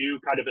things that we do,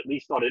 kind of at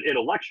least on an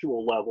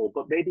intellectual level,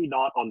 but maybe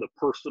not on the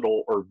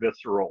personal or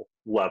visceral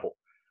level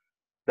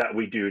that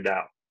we do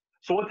now.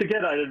 So once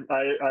again,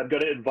 I'm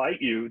going to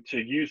invite you to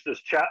use this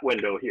chat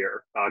window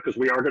here, because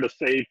we are going to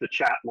save the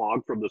chat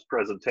log from this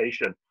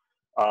presentation.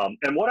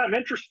 And what I'm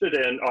interested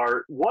in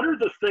are, what are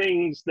the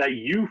things that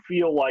you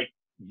feel like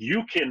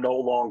you can no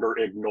longer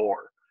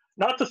ignore?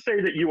 Not to say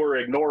that you were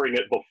ignoring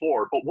it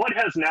before, but what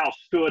has now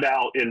stood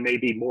out in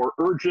maybe more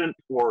urgent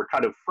or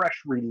kind of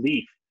fresh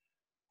relief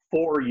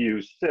for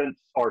you since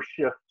our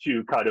shift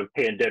to kind of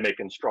pandemic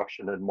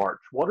instruction in March?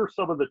 What are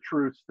some of the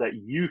truths that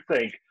you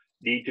think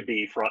need to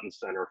be front and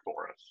center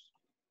for us?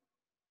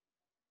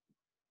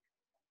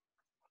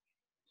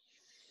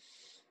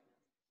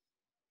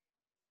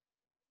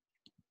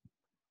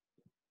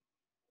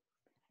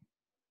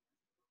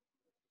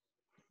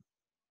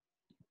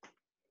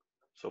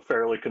 So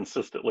fairly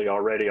consistently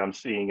already, I'm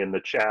seeing in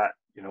the chat,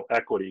 you know,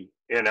 equity,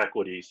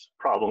 inequities,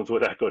 problems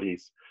with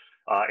equities,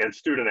 and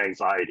student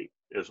anxiety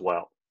as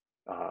well.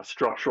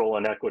 Structural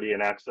inequity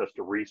and access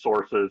to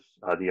resources,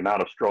 the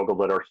amount of struggle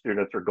that our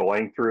students are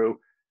going through.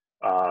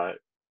 I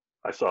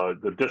saw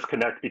the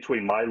disconnect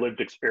between my lived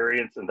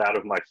experience and that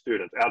of my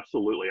students.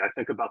 Absolutely, I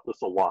think about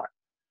this a lot,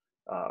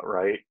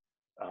 right?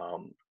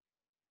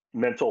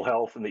 Mental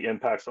health and the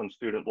impacts on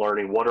student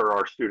learning. What are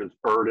our students'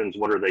 burdens?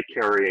 What are they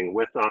carrying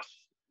with us?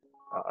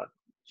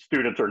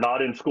 Students are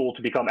not in school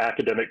to become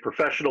academic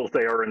professionals.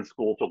 They are in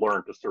school to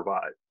learn to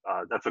survive.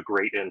 That's a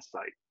great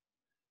insight.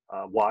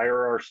 Why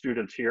are our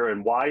students here,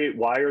 and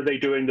why are they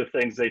doing the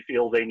things they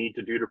feel they need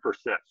to do to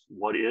persist?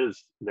 What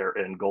is their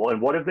end goal,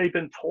 and what have they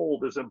been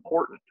told is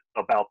important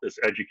about this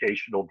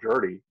educational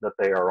journey that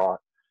they are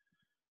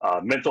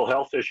on? Mental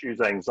health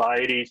issues,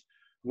 anxieties.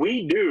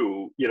 We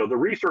knew, you know, the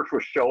research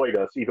was showing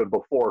us even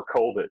before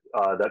COVID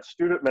that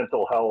student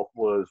mental health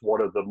was one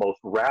of the most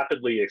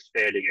rapidly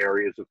expanding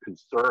areas of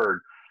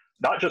concern,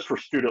 not just for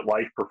student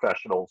life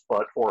professionals,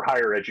 but for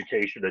higher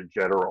education in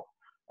general.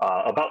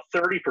 About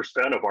 30%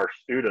 of our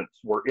students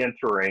were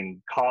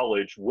entering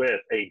college with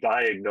a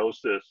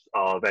diagnosis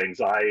of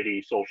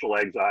anxiety, social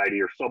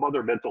anxiety, or some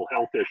other mental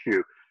health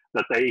issue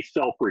that they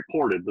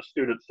self-reported, the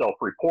students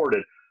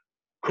self-reported,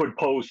 could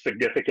pose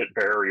significant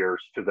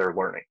barriers to their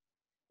learning,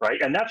 right?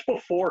 And that's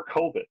before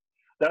COVID.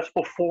 That's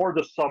before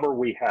the summer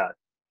we had.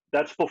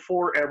 That's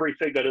before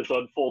everything that has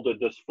unfolded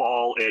this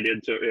fall and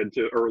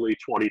into early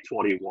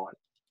 2021,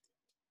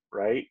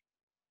 right?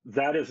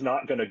 That is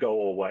not going to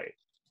go away.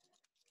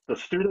 The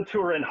students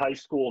who are in high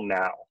school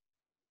now,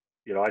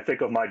 you know, I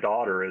think of my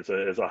daughter as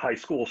a high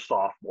school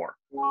sophomore.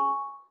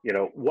 You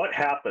know, what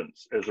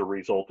happens as a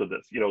result of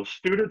this? You know,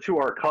 students who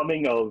are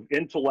coming of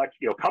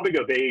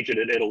age in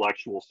an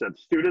intellectual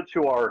sense, students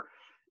who are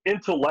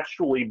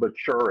intellectually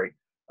maturing,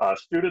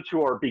 students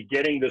who are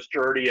beginning this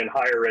journey in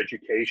higher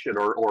education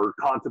or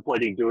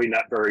contemplating doing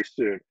that very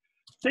soon.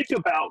 Think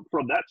about,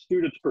 from that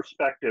student's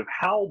perspective,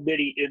 how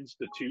many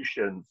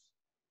institutions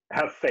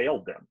have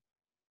failed them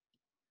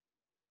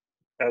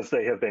as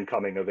they have been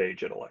coming of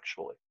age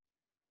intellectually.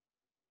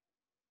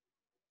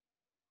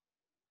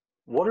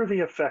 What are the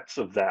effects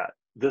of that?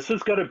 This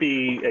is going to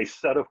be a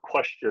set of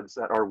questions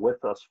that are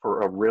with us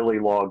for a really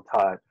long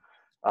time.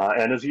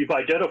 And as you've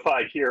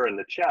identified here in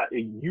the chat,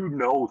 you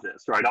know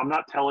this, right? I'm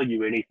not telling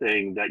you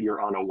anything that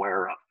you're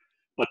unaware of,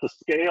 but the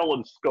scale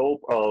and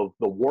scope of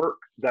the work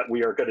that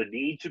we are going to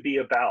need to be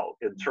about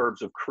in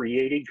terms of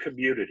creating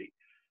community,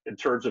 in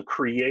terms of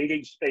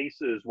creating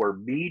spaces where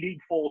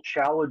meaningful,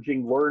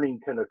 challenging learning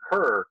can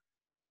occur,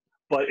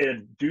 but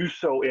do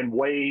so in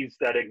ways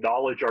that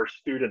acknowledge our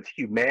students'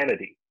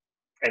 humanity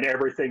and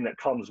everything that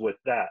comes with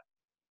that.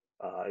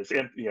 As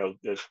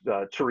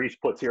Therese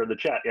puts here in the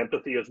chat,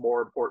 empathy is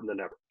more important than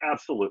ever.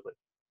 Absolutely.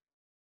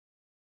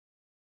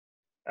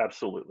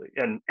 Absolutely.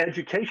 And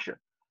education,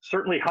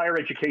 certainly higher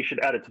education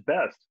at its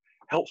best,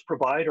 helps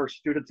provide our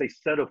students a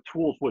set of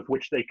tools with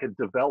which they can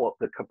develop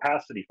the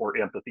capacity for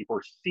empathy,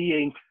 for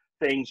seeing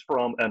things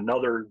from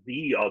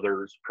the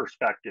other's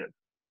perspective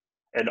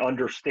and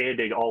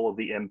understanding all of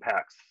the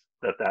impacts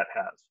that that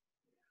has.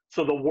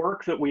 So the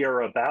work that we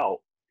are about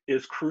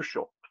is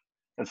crucial.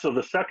 And so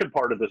the second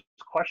part of this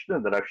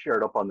question that I've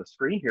shared up on the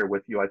screen here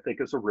with you, I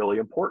think is a really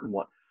important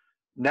one.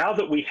 Now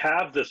that we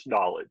have this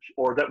knowledge,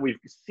 or that we've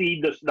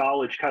seen this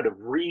knowledge kind of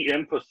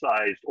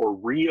re-emphasized or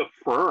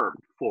reaffirmed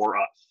for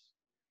us,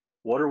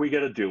 what are we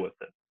going to do with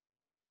it?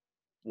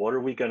 What are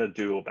we going to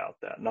do about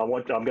that? And I'm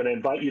going to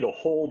invite you to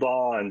hold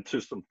on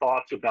to some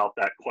thoughts about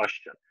that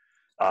question,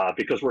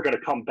 because we're going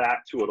to come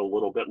back to it a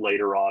little bit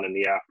later on in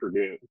the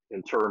afternoon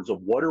in terms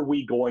of what are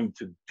we going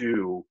to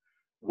do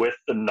with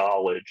the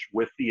knowledge,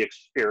 with the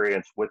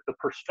experience, with the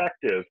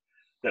perspective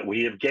that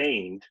we have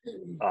gained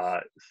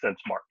since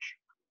March.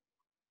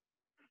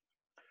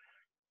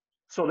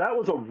 So that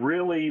was a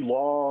really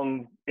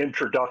long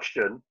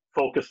introduction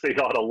focusing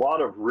on a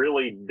lot of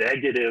really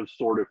negative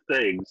sort of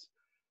things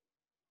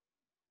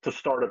to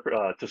start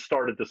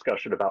a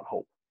discussion about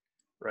hope,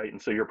 right?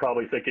 And so you're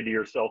probably thinking to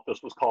yourself, this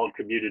was called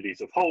Communities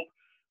of Hope.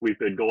 We've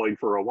been going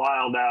for a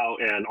while now,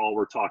 and all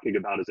we're talking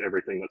about is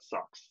everything that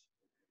sucks.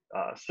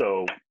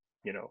 So,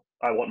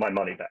 I want my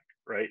money back,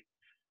 right?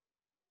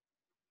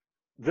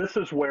 This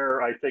is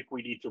where I think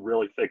we need to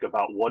really think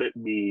about what it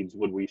means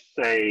when we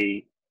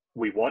say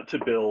we want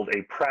to build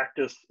a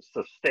practice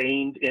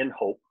sustained in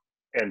hope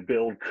and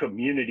build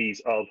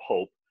communities of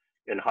hope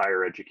in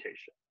higher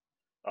education.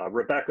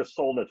 Rebecca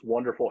Solnit's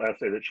wonderful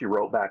essay that she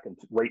wrote back in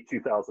late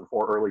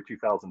 2004, early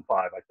 2005,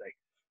 I think,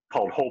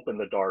 called Hope in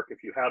the Dark.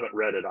 If you haven't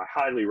read it, I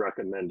highly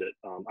recommend it.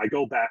 I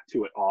go back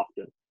to it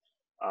often.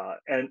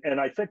 And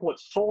I think what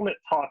Solnit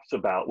talks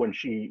about when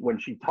she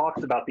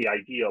talks about the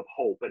idea of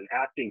hope and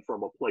acting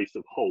from a place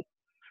of hope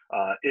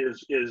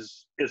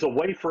is a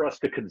way for us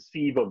to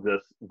conceive of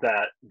this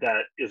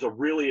that is a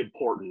really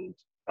important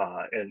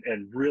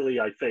and really,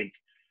 I think,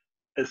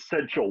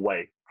 essential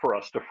way for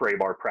us to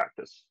frame our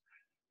practice.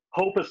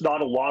 Hope is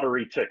not a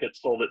lottery ticket,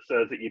 Solnit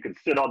says, that you can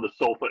sit on the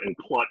sofa and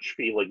clutch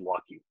feeling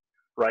lucky.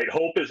 Right?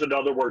 Hope is, in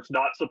other words,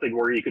 not something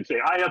where you can say,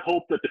 I have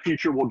hope that the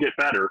future will get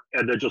better,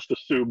 and then just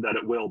assume that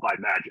it will by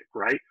magic,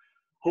 right?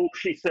 Hope,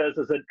 she says,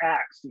 is an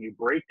axe you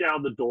break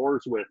down the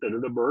doors with in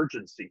an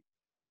emergency.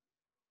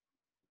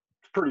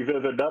 It's a pretty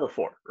vivid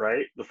metaphor,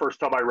 right? The first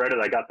time I read it,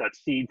 I got that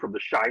scene from The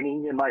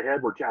Shining in my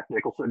head where Jack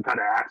Nicholson kind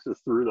of axes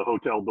through the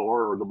hotel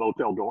door or the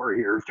motel door.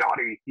 Here's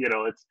Johnny.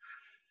 It's,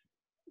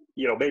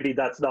 maybe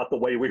that's not the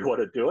way we want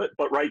to do it,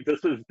 but right,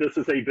 this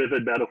is a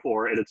vivid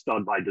metaphor, and it's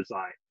done by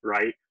design,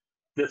 right?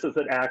 This is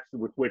an act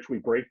with which we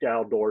break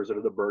down doors in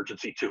an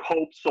emergency. To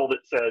hope, Solnit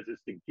says, is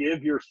to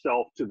give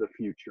yourself to the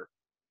future.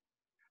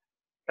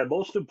 And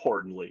most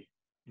importantly,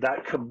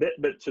 that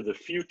commitment to the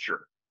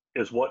future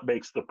is what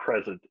makes the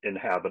present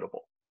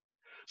inhabitable.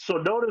 So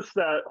notice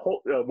that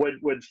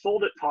when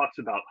Solnit talks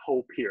about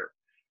hope here,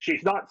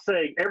 she's not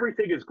saying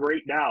everything is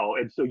great now,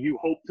 and so you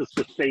hope to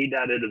sustain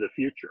that into the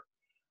future.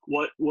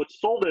 What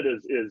Solnit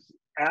is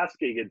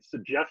asking and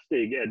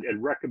suggesting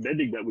and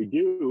recommending that we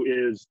do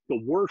is,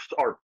 the worse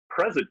our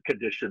present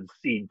conditions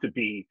seem to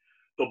be,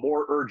 the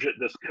more urgent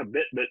this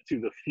commitment to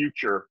the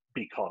future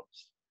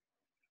becomes.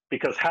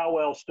 Because how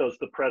else does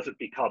the present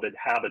become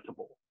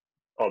inhabitable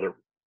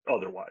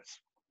otherwise?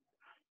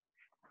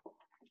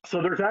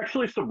 So there's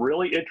actually some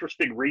really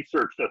interesting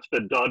research that's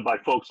been done by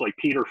folks like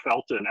Peter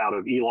Felton out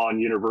of Elon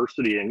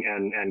University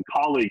and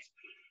colleagues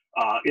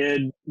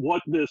in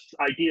what this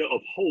idea of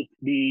hope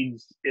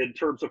means in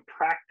terms of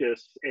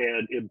practice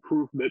and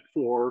improvement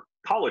for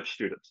college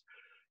students.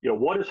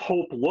 What does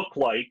hope look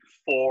like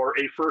for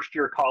a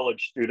first-year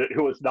college student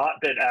who has not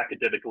been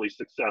academically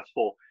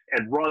successful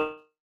and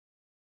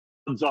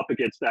runs up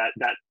against that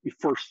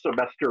first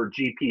semester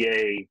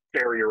GPA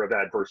barrier of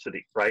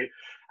adversity, right?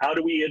 How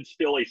do we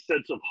instill a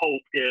sense of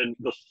hope in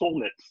the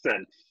Solnit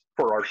sense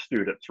for our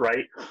students,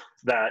 right?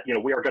 That,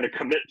 we are going to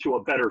commit to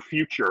a better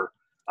future,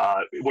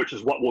 which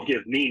is what will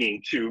give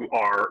meaning to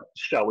our,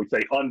 shall we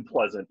say,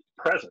 unpleasant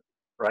present,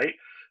 right?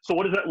 So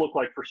what does that look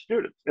like for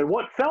students? And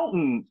what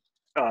Felton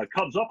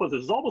comes up with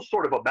is almost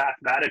sort of a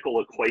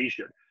mathematical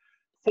equation.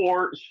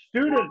 For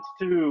students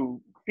to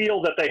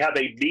feel that they have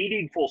a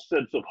meaningful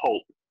sense of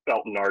hope,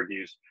 Felton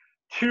argues,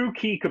 two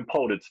key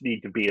components need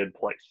to be in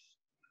place.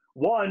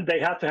 One, they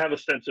have to have a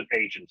sense of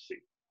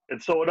agency.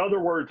 And so, in other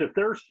words, if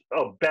there's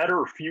a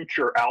better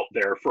future out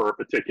there for a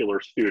particular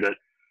student,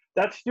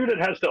 that student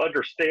has to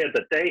understand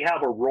that they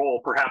have a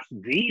role, perhaps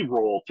the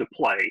role to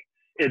play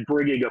in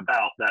bringing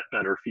about that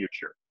better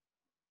future.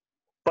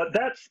 But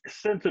that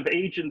sense of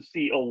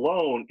agency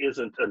alone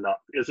isn't enough,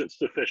 isn't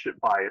sufficient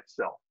by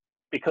itself,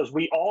 because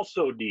we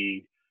also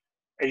need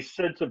a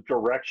sense of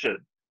direction,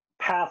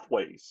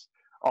 pathways,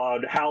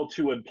 on how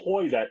to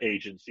employ that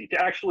agency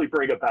to actually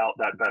bring about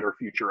that better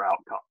future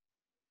outcome.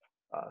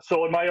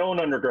 So in my own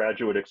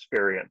undergraduate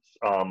experience,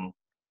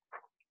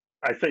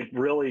 I think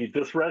really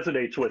this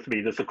resonates with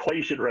me, this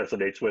equation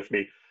resonates with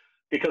me,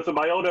 because in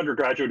my own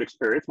undergraduate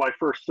experience, my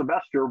first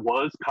semester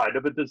was kind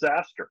of a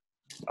disaster.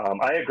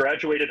 I had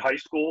graduated high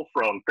school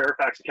from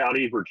Fairfax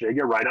County,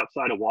 Virginia, right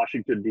outside of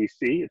Washington,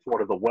 D.C. It's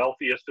one of the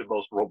wealthiest and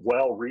most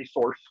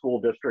well-resourced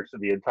school districts in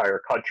the entire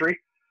country.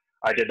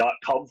 I did not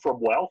come from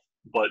wealth,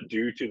 but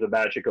due to the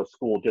magic of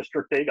school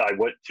districting, I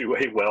went to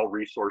a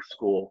well-resourced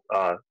school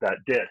that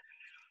did.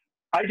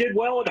 I did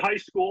well in high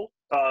school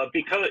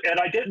and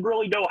I didn't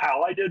really know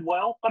how I did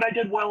well, but I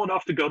did well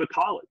enough to go to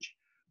college.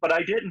 But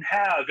I didn't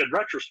have, in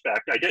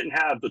retrospect, I didn't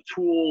have the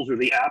tools or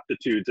the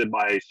aptitudes in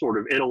my sort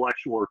of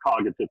intellectual or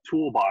cognitive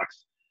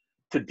toolbox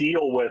to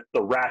deal with the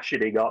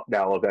ratcheting up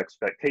now of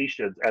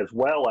expectations, as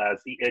well as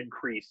the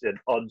increase in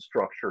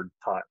unstructured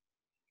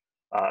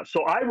time.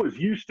 So I was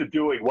used to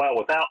doing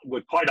well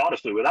quite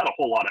honestly, without a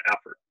whole lot of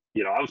effort.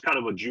 You know, I was kind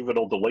of a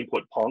juvenile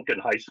delinquent punk in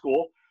high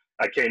school.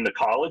 I came to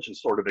college and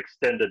sort of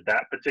extended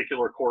that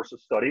particular course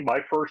of study.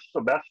 My first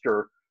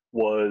semester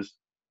was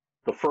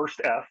the first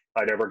F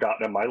I'd ever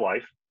gotten in my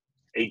life,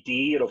 a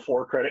D in a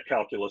 4-credit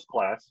calculus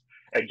class,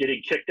 and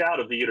getting kicked out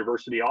of the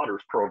university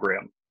honors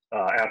program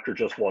after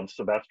just one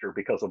semester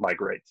because of my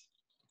grades.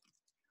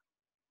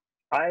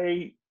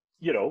 It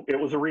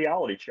was a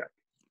reality check.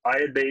 I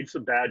had made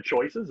some bad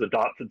choices,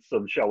 adopted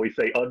some, shall we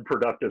say,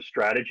 unproductive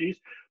strategies,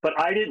 but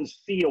I didn't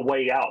see a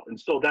way out. And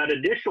so that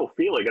initial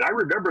feeling, and I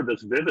remember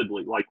this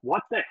vividly, like,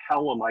 what the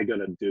hell am I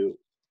going to do?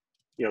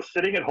 You know,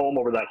 sitting at home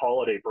over that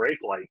holiday break,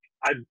 like,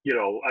 I've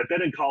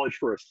been in college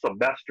for a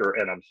semester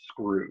and I'm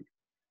screwed.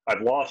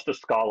 I've lost a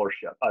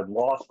scholarship. I've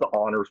lost the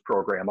honors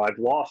program. I've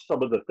lost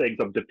some of the things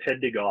I'm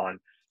depending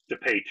on to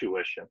pay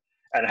tuition.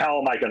 And how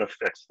am I going to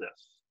fix this?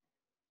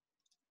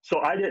 So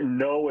I didn't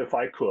know if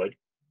I could.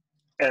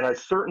 And I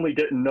certainly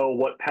didn't know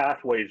what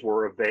pathways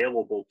were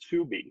available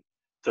to me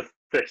to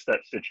fix that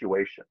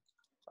situation.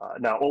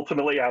 Now,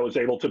 ultimately, I was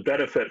able to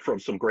benefit from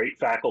some great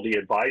faculty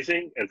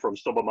advising and from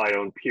some of my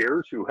own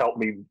peers who helped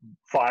me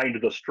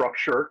find the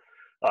structure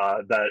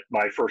that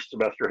my first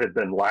semester had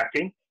been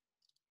lacking.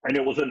 And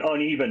it was an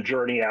uneven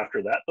journey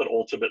after that, but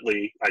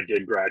ultimately I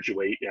did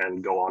graduate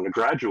and go on to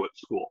graduate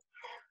school.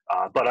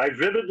 But I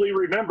vividly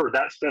remember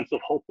that sense of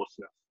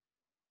hopelessness.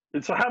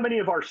 And so how many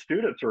of our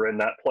students are in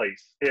that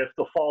place if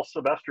the fall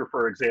semester,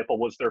 for example,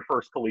 was their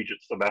first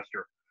collegiate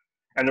semester,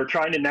 and they're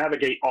trying to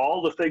navigate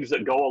all the things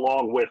that go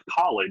along with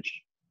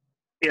college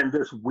in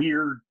this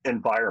weird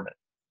environment?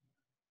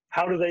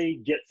 How do they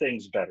get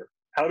things better?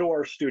 How do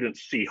our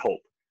students see hope?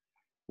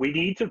 We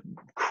need to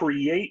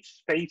create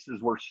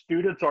spaces where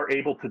students are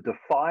able to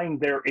define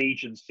their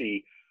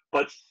agency,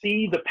 but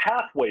see the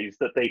pathways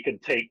that they can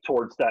take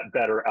towards that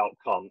better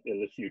outcome in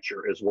the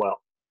future as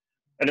well.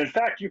 And in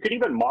fact, you could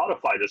even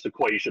modify this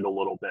equation a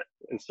little bit.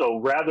 And so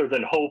rather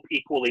than hope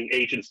equaling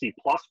agency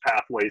plus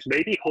pathways,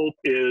 maybe hope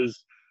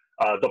is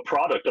the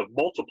product of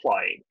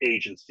multiplying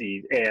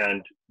agencies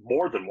and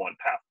more than one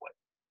pathway.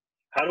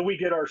 How do we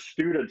get our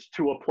students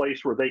to a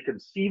place where they can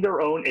see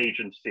their own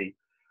agency,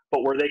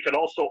 but where they can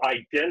also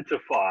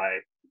identify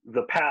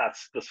the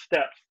paths, the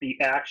steps, the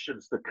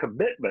actions, the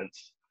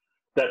commitments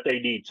that they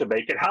need to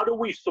make? And how do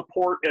we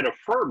support and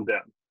affirm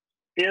them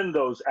in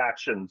those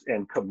actions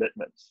and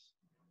commitments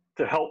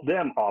to help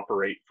them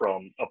operate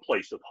from a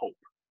place of hope?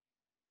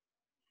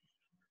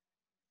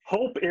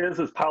 Hope is,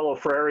 as Paulo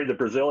Freire, the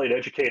Brazilian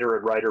educator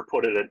and writer,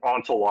 put it, an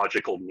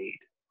ontological need.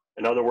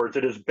 In other words,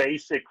 it is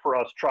basic for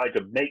us trying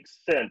to make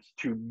sense,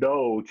 to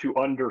know, to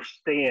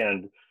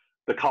understand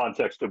the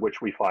context in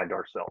which we find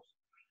ourselves.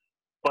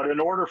 But in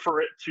order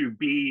for it to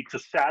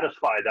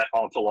satisfy that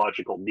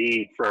ontological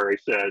need, Freire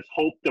says,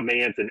 hope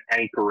demands an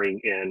anchoring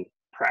in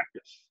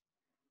practice.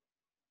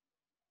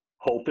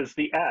 Hope is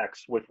the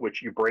axe with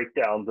which you break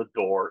down the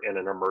door in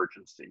an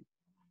emergency.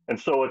 And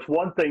so it's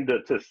one thing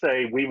to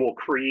say we will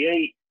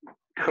create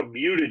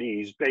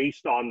communities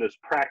based on this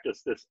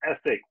practice, this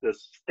ethic,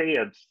 this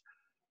stance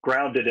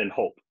grounded in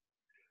hope.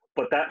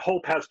 But that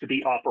hope has to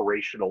be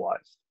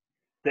operationalized.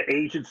 The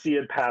agency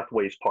and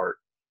pathways part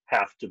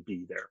have to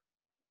be there.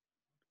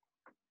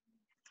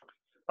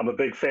 I'm a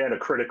big fan of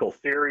critical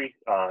theory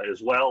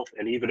as well.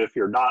 And even if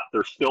you're not,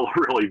 there's still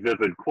a really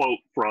vivid quote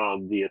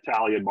from the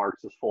Italian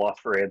Marxist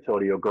philosopher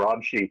Antonio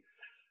Gramsci.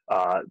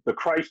 The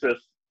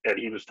crisis, and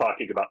he was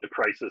talking about the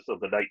crisis of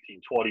the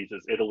 1920s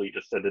as Italy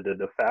descended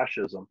into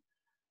fascism,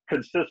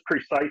 consists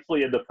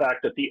precisely in the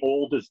fact that the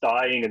old is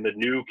dying and the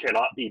new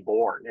cannot be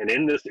born. And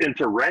in this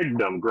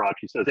interregnum,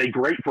 Gramsci says, a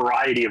great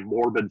variety of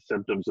morbid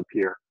symptoms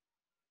appear.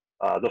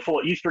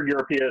 The Eastern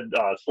European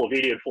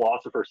Slovenian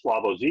philosopher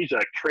Slavoj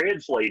Žižek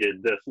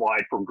translated this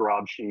line from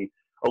Gramsci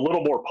a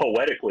little more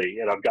poetically,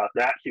 and I've got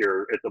that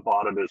here at the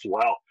bottom as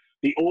well.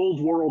 The old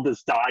world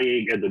is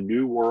dying and the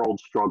new world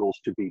struggles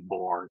to be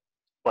born,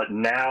 but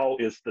now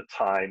is the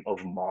time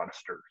of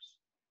monsters.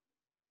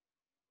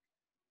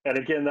 And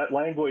again, that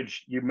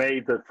language,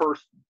 the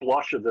first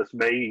blush of this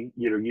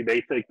you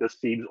may think this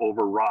seems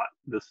overwrought,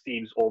 this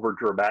seems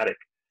overdramatic.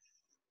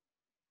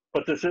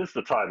 But this is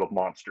the time of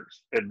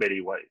monsters in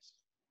many ways.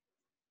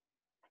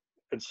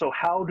 And so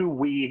how do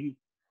we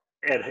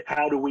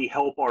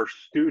help our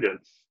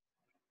students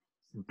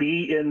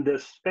be in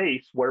this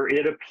space where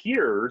it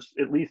appears,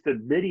 at least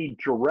in many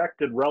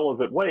direct and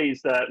relevant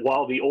ways, that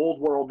while the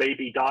old world may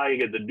be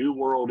dying and the new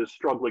world is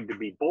struggling to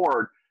be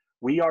born,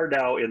 we are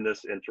now in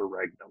this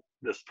interregnum,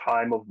 this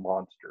time of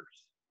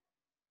monsters,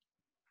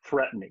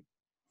 threatening,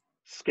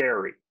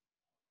 scary,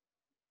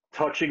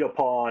 touching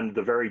upon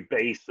the very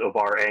base of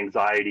our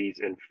anxieties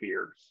and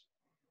fears.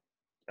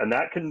 And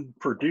that can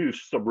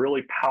produce some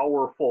really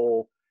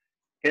powerful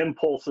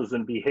impulses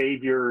and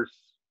behaviors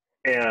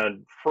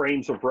and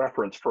frames of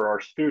reference for our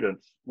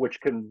students, which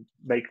can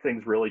make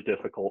things really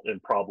difficult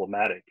and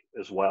problematic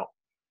as well.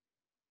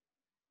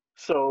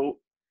 So,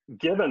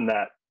 given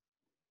that,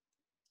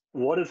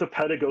 what is a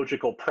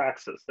pedagogical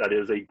praxis that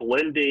is a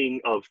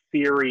blending of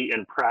theory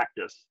and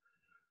practice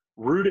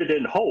rooted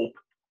in hope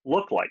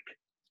look like?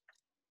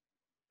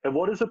 And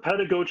what does a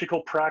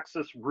pedagogical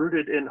praxis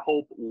rooted in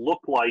hope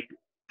look like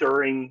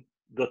during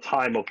the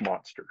time of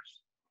monsters?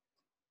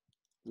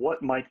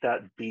 What might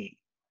that be?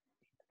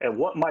 And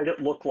what might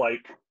it look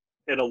like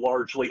in a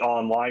largely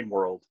online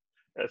world,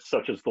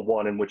 such as the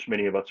one in which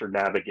many of us are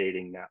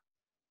navigating now?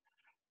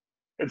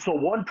 And so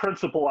one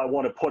principle I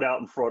want to put out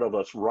in front of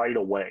us right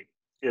away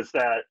is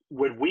that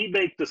when we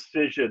make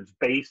decisions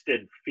based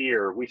in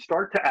fear, we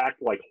start to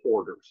act like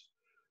hoarders.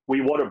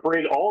 We want to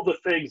bring all the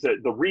things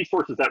that the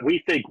resources that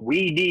we think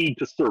we need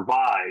to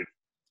survive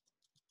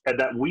and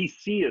that we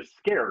see as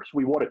scarce,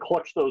 we want to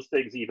clutch those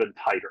things even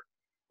tighter,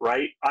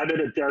 right? I'm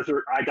in a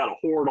desert, I got to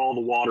hoard all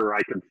the water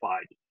I can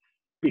find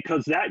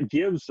because that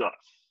gives us,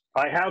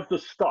 I have the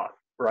stuff,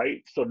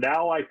 right? So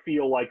now I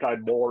feel like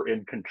I'm more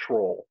in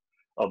control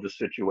of the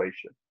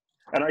situation.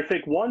 And I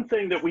think one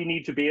thing that we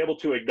need to be able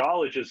to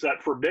acknowledge is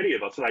that for many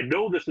of us, and I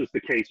know this is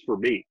the case for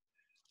me,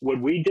 when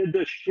we did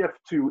this shift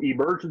to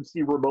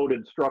emergency remote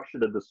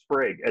instruction in the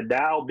spring, and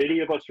now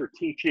many of us are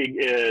teaching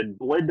in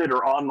blended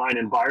or online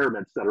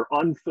environments that are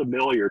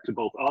unfamiliar to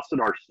both us and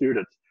our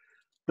students,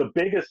 the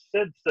biggest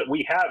sense that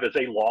we have is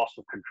a loss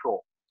of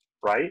control,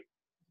 right?